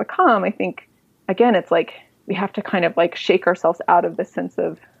they want to become, I think, again, it's like we have to kind of like shake ourselves out of this sense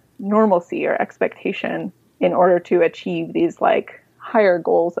of normalcy or expectation in order to achieve these like higher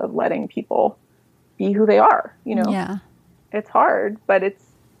goals of letting people be who they are, you know? Yeah. It's hard, but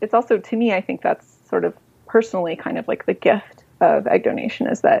it's also, to me, I think that's sort of personally kind of like the gift of egg donation,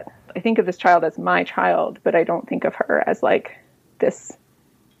 is that I think of this child as my child, but I don't think of her as like this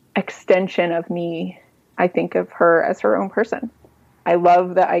extension of me. I think of her as her own person. I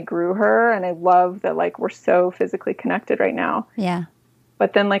love that I grew her, and I love that like we're so physically connected right now. Yeah.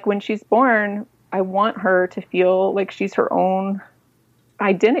 But then like when she's born, I want her to feel like she's her own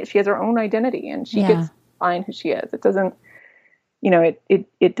identity. She has her own identity, and she gets to define who she is. It doesn't, you know, it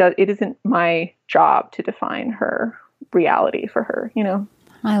isn't my job to define her reality for her, you know?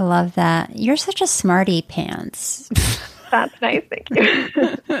 I love that. You're such a smarty pants. That's nice. Thank you.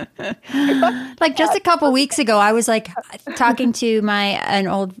 Like just a couple weeks ago, I was like talking to an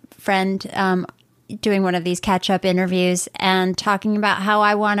old friend, doing one of these catch-up interviews and talking about how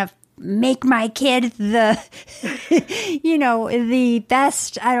I want to make my kid the, you know, the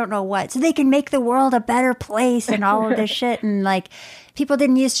best, I don't know what, so they can make the world a better place and all of this shit. And like, people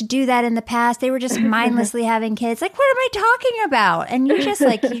didn't used to do that in the past. They were just mindlessly having kids. Like, what am I talking about? And you just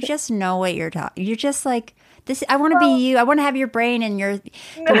like, you just know what you're talking. You're just like, this, I want to be you. I want to have your brain and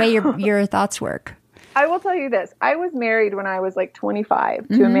the way your thoughts work. I will tell you this. I was married when I was like 25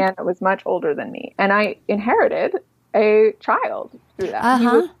 to a man that was much older than me. And I inherited a child through that. He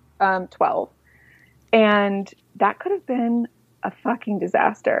was 12. And that could have been a fucking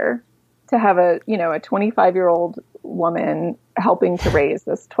disaster to have a 25-year-old woman helping to raise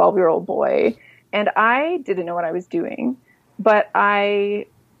this 12-year-old boy. And I didn't know what I was doing, but I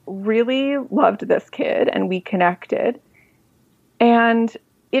really loved this kid and we connected. And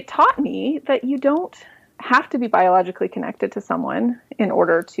it taught me that you don't have to be biologically connected to someone in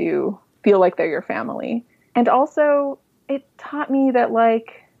order to feel like they're your family. And also it taught me that,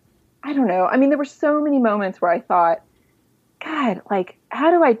 like, I don't know. I mean, there were so many moments where I thought, God, like,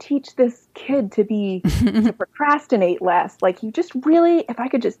 how do I teach this kid to procrastinate less? Like, he just really, if I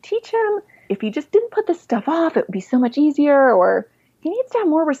could just teach him, if he just didn't put this stuff off, it would be so much easier. Or he needs to have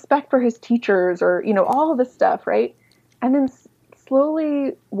more respect for his teachers, or, you know, all of this stuff, right? And then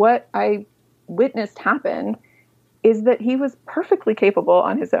slowly what I witnessed happen is that he was perfectly capable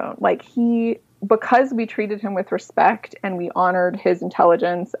on his own. Like, because we treated him with respect and we honored his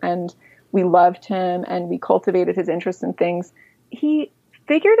intelligence and we loved him and we cultivated his interest in things, he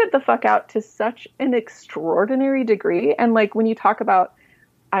figured it the fuck out to such an extraordinary degree. And like, when you talk about,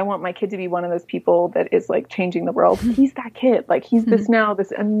 I want my kid to be one of those people that is like changing the world, he's that kid. Like, he's this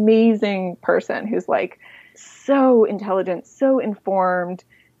amazing person who's like so intelligent, so informed,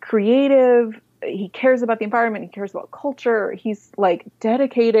 creative, he cares about the environment. He cares about culture. He's like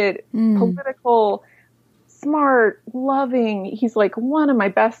dedicated, political, smart, loving. He's like one of my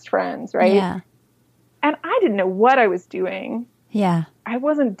best friends, right? Yeah. And I didn't know what I was doing. Yeah. I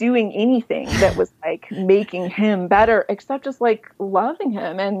wasn't doing anything that was like making him better, except just like loving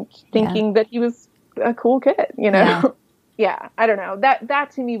him and thinking that he was a cool kid, you know? Yeah. I don't know.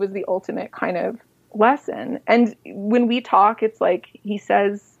 That to me was the ultimate kind of lesson. And when we talk, it's like he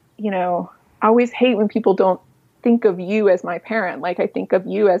says, you know, I always hate when people don't think of you as my parent. Like I think of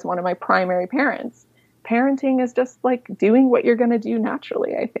you as one of my primary parents. Parenting is just like doing what you're going to do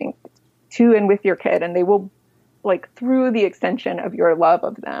naturally, I think, to and with your kid. And they will, like, through the extension of your love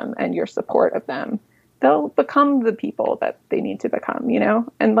of them and your support of them, they'll become the people that they need to become, you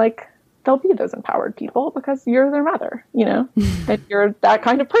know? And like, they'll be those empowered people because you're their mother, you know, and you're that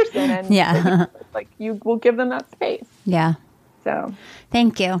kind of person. And like, you will give them that space. Yeah. So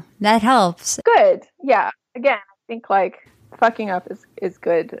thank you. That helps. Good. Yeah. Again, I think like fucking up is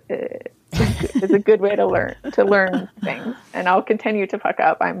good. Is a good way to learn things. And I'll continue to fuck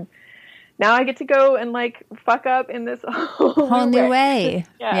up. Now I get to go and like fuck up in this whole new way.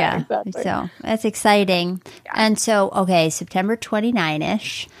 Yeah, exactly. So that's exciting. Yeah. And so, okay, September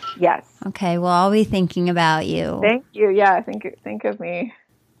 29-ish. Yes. Okay. Well, I'll be thinking about you. Thank you. Yeah. Think of me.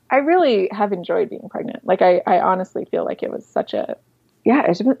 I really have enjoyed being pregnant. Like I honestly feel like it was such a,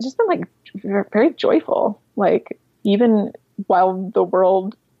 it's just been like very joyful. Like even while the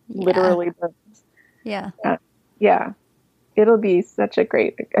world literally burns. Yeah. Yeah. It'll be such a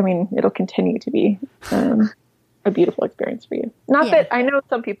great, it'll continue to be a beautiful experience for you. Not that I know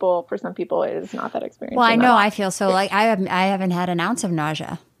for some people it is not that experience. Well, I know I feel so like I haven't had an ounce of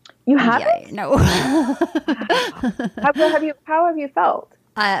nausea. You haven't? Yeah, no. How have you felt?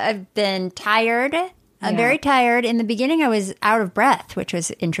 I've been tired. I'm very tired. In the beginning, I was out of breath, which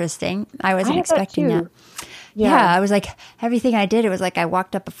was interesting. I wasn't expecting that. Yeah, I was like, everything I did, it was like I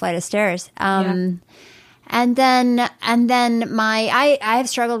walked up a flight of stairs. And then I have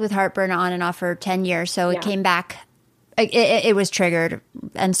struggled with heartburn on and off for 10 years. So it came back. It was triggered.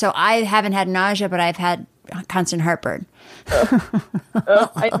 And so I haven't had nausea, but I've had constant heartburn.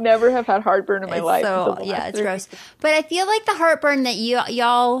 I never have had heartburn in my life. So it's gross. But I feel like the heartburn that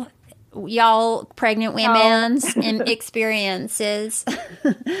y'all pregnant women's experiences,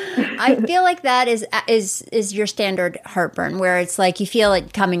 I feel like that is your standard heartburn, where it's like you feel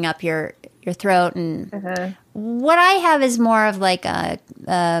it coming up your throat. And what I have is more of like a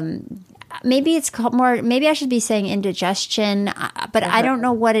maybe it's called more, maybe I should be saying indigestion, but I don't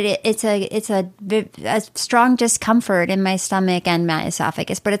know what it is. It's a strong discomfort in my stomach and my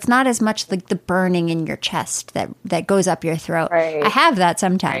esophagus, but it's not as much like the burning in your chest that goes up your throat. Right. I have that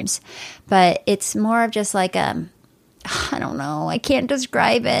sometimes, but it's more of just like I don't know. I can't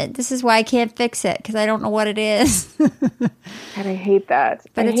describe it. This is why I can't fix it, because I don't know what it is. And I hate that.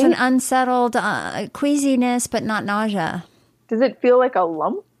 But it's an unsettled queasiness, but not nausea. Does it feel like a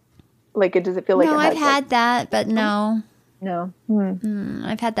lump? Does it feel like? No, I've had that, but no. No.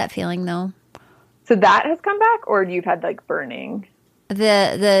 I've had that feeling though. So that has come back, or you've had like burning?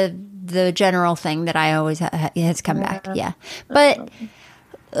 The general thing that I always has come back. Yeah, but.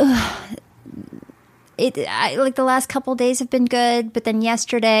 Like the last couple days have been good, but then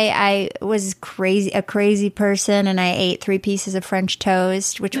yesterday I was a crazy person, and I ate 3 pieces of French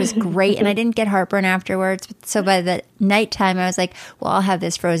toast, which was great, and I didn't get heartburn afterwards. So by the nighttime, I was like, well, I'll have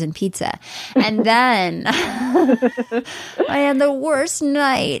this frozen pizza. And then I had the worst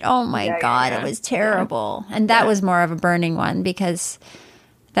night. Oh my God, it was terrible. And that was more of a burning one, because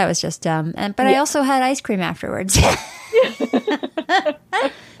that was just dumb. But I also had ice cream afterwards.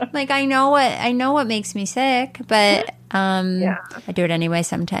 Like I know what makes me sick, but I do it anyway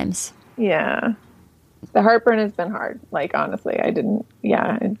sometimes. Yeah, the heartburn has been hard. Like honestly, I've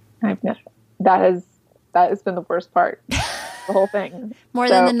never. That has been the worst part. The whole thing. More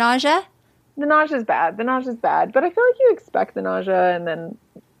than the nausea. The nausea's bad. But I feel like you expect the nausea, and then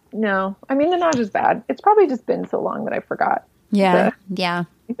no. The nausea's bad. It's probably just been so long that I forgot. Yeah.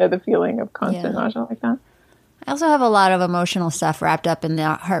 The feeling of constant nausea like that. I also have a lot of emotional stuff wrapped up in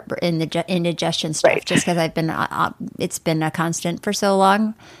the indigestion stuff, just because I've been it's been a constant for so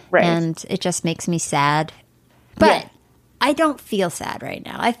long, and it just makes me sad. But I don't feel sad right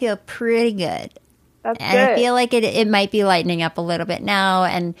now. I feel pretty good. That's and good. I feel like it might be lightening up a little bit now,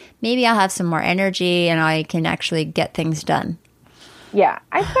 and maybe I'll have some more energy, and I can actually get things done. Yeah,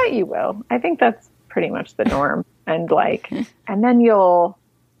 I bet you will. I think that's pretty much the norm. And and then are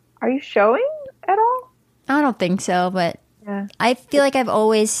you showing at all? I don't think so, but I feel like I've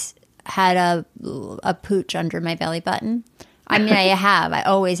always had a pooch under my belly button. I mean, I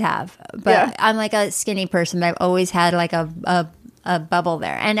always have. But I'm like a skinny person, but I've always had like a bubble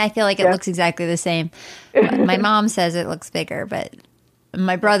there. And I feel like it looks exactly the same. My mom says it looks bigger, but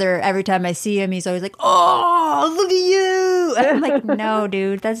my brother, every time I see him, he's always like, oh, look at you. And I'm like, no,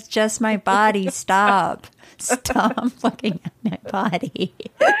 dude, that's just my body. Stop looking at my body.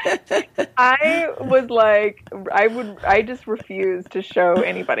 I was like, I just refused to show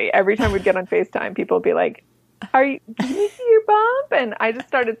anybody. Every time we'd get on FaceTime, people would be like, can you see your bump? And I just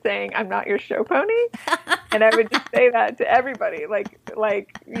started saying, I'm not your show pony. And I would just say that to everybody, like,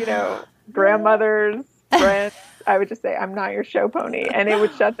 grandmothers, friends. I would just say, I'm not your show pony. And it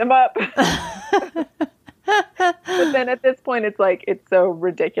would shut them up. But then at this point, it's like, it's so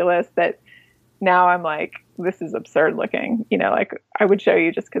ridiculous that now I'm like, this is absurd looking. Like I would show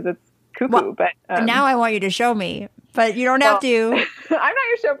you just because it's cuckoo. Well, but now I want you to show me, but you don't have to. I'm not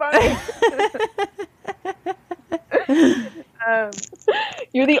your show pony.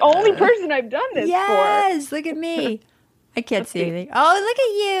 You're the only person I've done this for. Yes, look at me. I can't see anything. Oh, look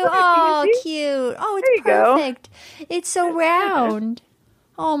at you. Oh, cute. Oh, it's perfect. It's so round.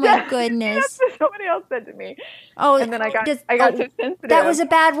 Oh, my goodness. That's what somebody else said to me. Oh, and then I got so sensitive. That was a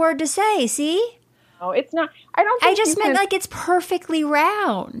bad word to say, see? No, it's not. I just meant like it's perfectly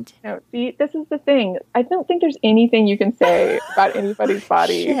round. No, see, this is the thing. I don't think there's anything you can say about anybody's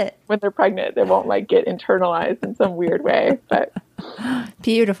body when they're pregnant that won't like get internalized in some weird way. But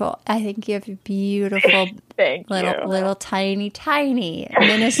beautiful. I think you have a beautiful little tiny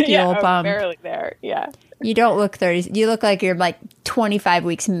minuscule bump. Barely there. Yeah. You don't look 30. You look like you're like 25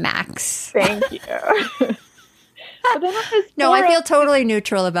 weeks max. Thank you. But then I feel totally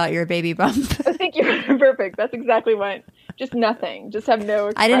neutral about your baby bump. I think you're perfect. That's exactly what. Just nothing. Just have no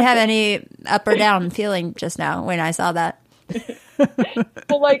expression. I didn't have any up or down feeling just now when I saw that.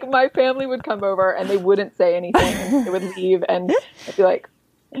 Well, like my family would come over and they wouldn't say anything. And they would leave and I'd be like,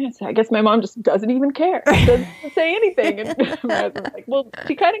 I guess my mom just doesn't even care. Doesn't say anything. And my husband's like, well,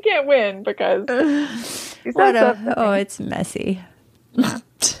 she kind of can't win because it's messy.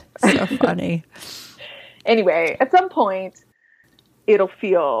 So funny. Anyway, at some point, it'll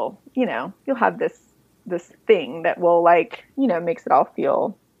feel, you'll have this thing that will makes it all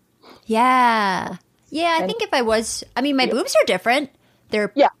feel. Yeah. Yeah, I think if I was, my boobs are different.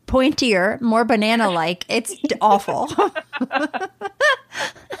 They're pointier, more banana-like. It's awful.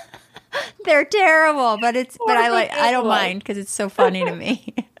 They're terrible, but I don't mind because it's so funny to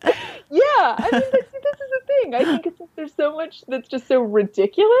me. Yeah, I mean, this is the thing. I think there's so much that's just so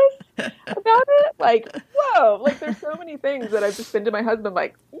ridiculous about it. Like, whoa, like there's so many things that I've just been to my husband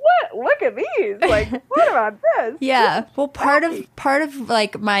like, what? Look at these. Like, what about this? Yeah. Well, part of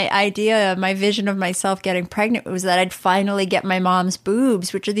like my vision of myself getting pregnant was that I'd finally get my mom's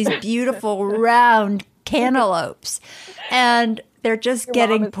boobs, which are these beautiful round cantaloupes. And they're just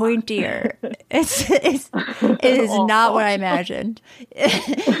getting pointier. It is not what I imagined.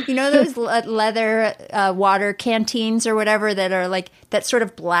 You know those leather water canteens or whatever that are like that sort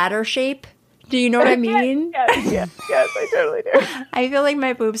of bladder shape? Do you know what I mean? Yes, I totally do. I feel like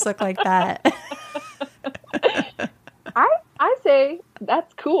my boobs look like that. I say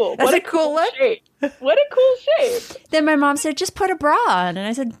that's cool. That's a cool look. Shape. What a cool shape. Then my mom said, just put a bra on. And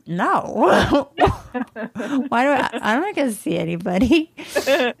I said, no. Why do I'm not going to see anybody.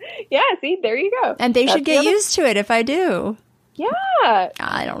 Yeah, see, there you go. And they should get used to it if I do. Yeah.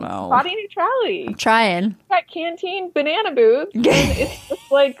 I don't know. Body neutrality. I'm trying. That canteen banana boobs. It's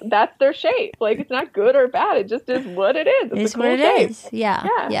just like, that's their shape. Like, it's not good or bad. It just is what it is. It's what it is.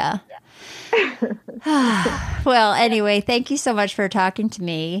 Yeah. Well, anyway, thank you so much for talking to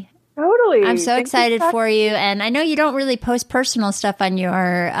me. Totally. I'm so excited for you. And I know you don't really post personal stuff on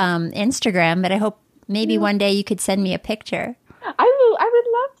your Instagram, but I hope maybe one day you could send me a picture. I would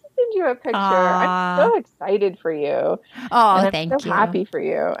love to send you a picture. I'm so excited for you. Oh, thank you. I'm so happy for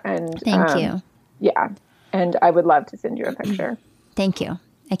you. And thank you. Yeah. And I would love to send you a picture. Thank you.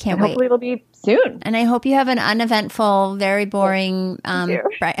 I can't wait. Hopefully it'll be soon. And I hope you have an uneventful, very boring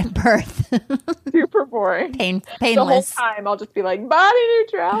birth. Super boring. Painless. The whole time I'll just be like, body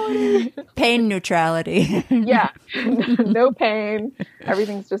neutrality. Pain neutrality. Yeah. No pain.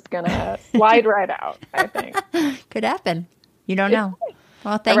 Everything's just going to slide right out, I think. Could happen. You don't know.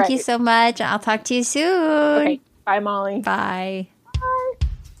 Well, thank you so much. I'll talk to you soon. Okay. Bye, Molly. Bye.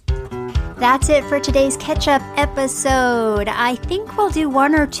 That's it for today's catch-up episode. I think we'll do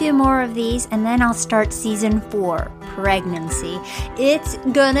 1 or 2 more of these, and then I'll start season 4, pregnancy. It's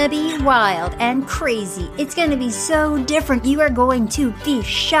gonna be wild and crazy. It's gonna be so different. You are going to be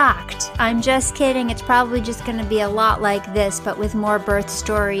shocked. I'm just kidding. It's probably just gonna be a lot like this, but with more birth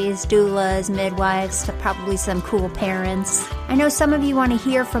stories, doulas, midwives, probably some cool parents. I know some of you want to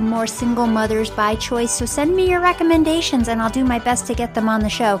hear from more single mothers by choice, so send me your recommendations and I'll do my best to get them on the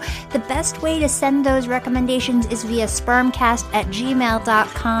show. The best way to send those recommendations is via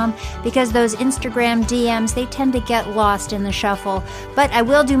spermcast@gmail.com, because those Instagram DMs, they tend to get lost in the shuffle. But I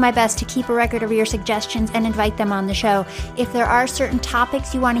will do my best to keep a record of your suggestions and invite them on the show. If there are certain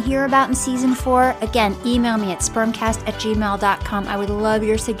topics you want to hear about in season 4, again, email me at spermcast@gmail.com. I would love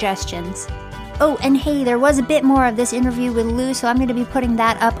your suggestions. Oh, and hey, there was a bit more of this interview with Lou, so I'm going to be putting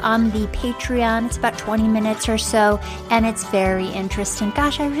that up on the Patreon. It's about 20 minutes or so, and it's very interesting.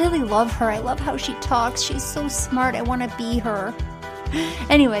 Gosh, I really love her. I love how she talks. She's so smart. I want to be her.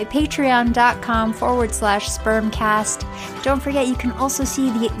 Anyway, patreon.com/spermcast. Don't forget, you can also see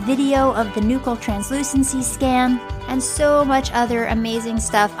the video of the nuchal translucency scan and so much other amazing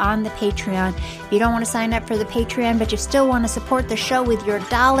stuff on the Patreon. If you don't want to sign up for the Patreon, but you still want to support the show with your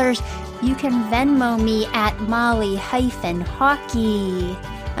dollars, you can Venmo me at Molly-Hockey.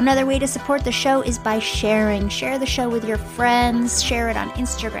 Another way to support the show is by sharing. Share the show with your friends. Share it on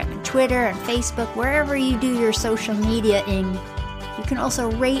Instagram and Twitter and Facebook, wherever you do your social media-ing. You can also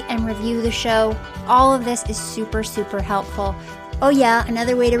rate and review the show. All of this is super, super helpful. Oh yeah,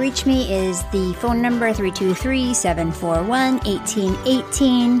 another way to reach me is the phone number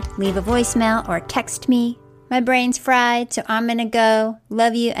 323-741-1818. Leave a voicemail or text me. My brain's fried, so I'm gonna go.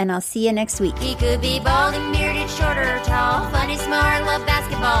 Love you, and I'll see you next week. He could be balding, bearded, short or tall, funny, smart, love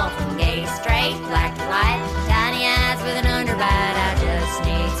basketball, from gay to straight, black to white, tiny eyes with an underbite. I just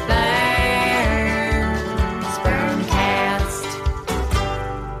need Spermcast.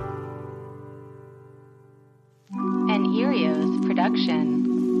 An Erios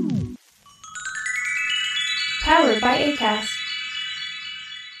production. Powered by Acast.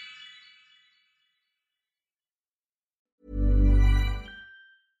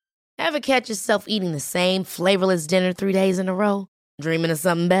 Ever catch yourself eating the same flavorless dinner 3 days in a row? Dreaming of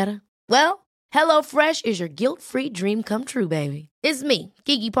something better? Well, HelloFresh is your guilt-free dream come true, baby. It's me,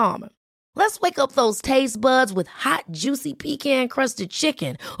 Keke Palmer. Let's wake up those taste buds with hot, juicy pecan-crusted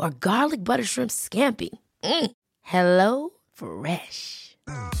chicken or garlic butter shrimp scampi. Hello Fresh.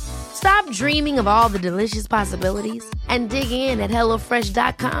 Stop dreaming of all the delicious possibilities and dig in at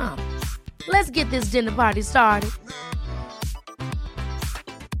HelloFresh.com. Let's get this dinner party started.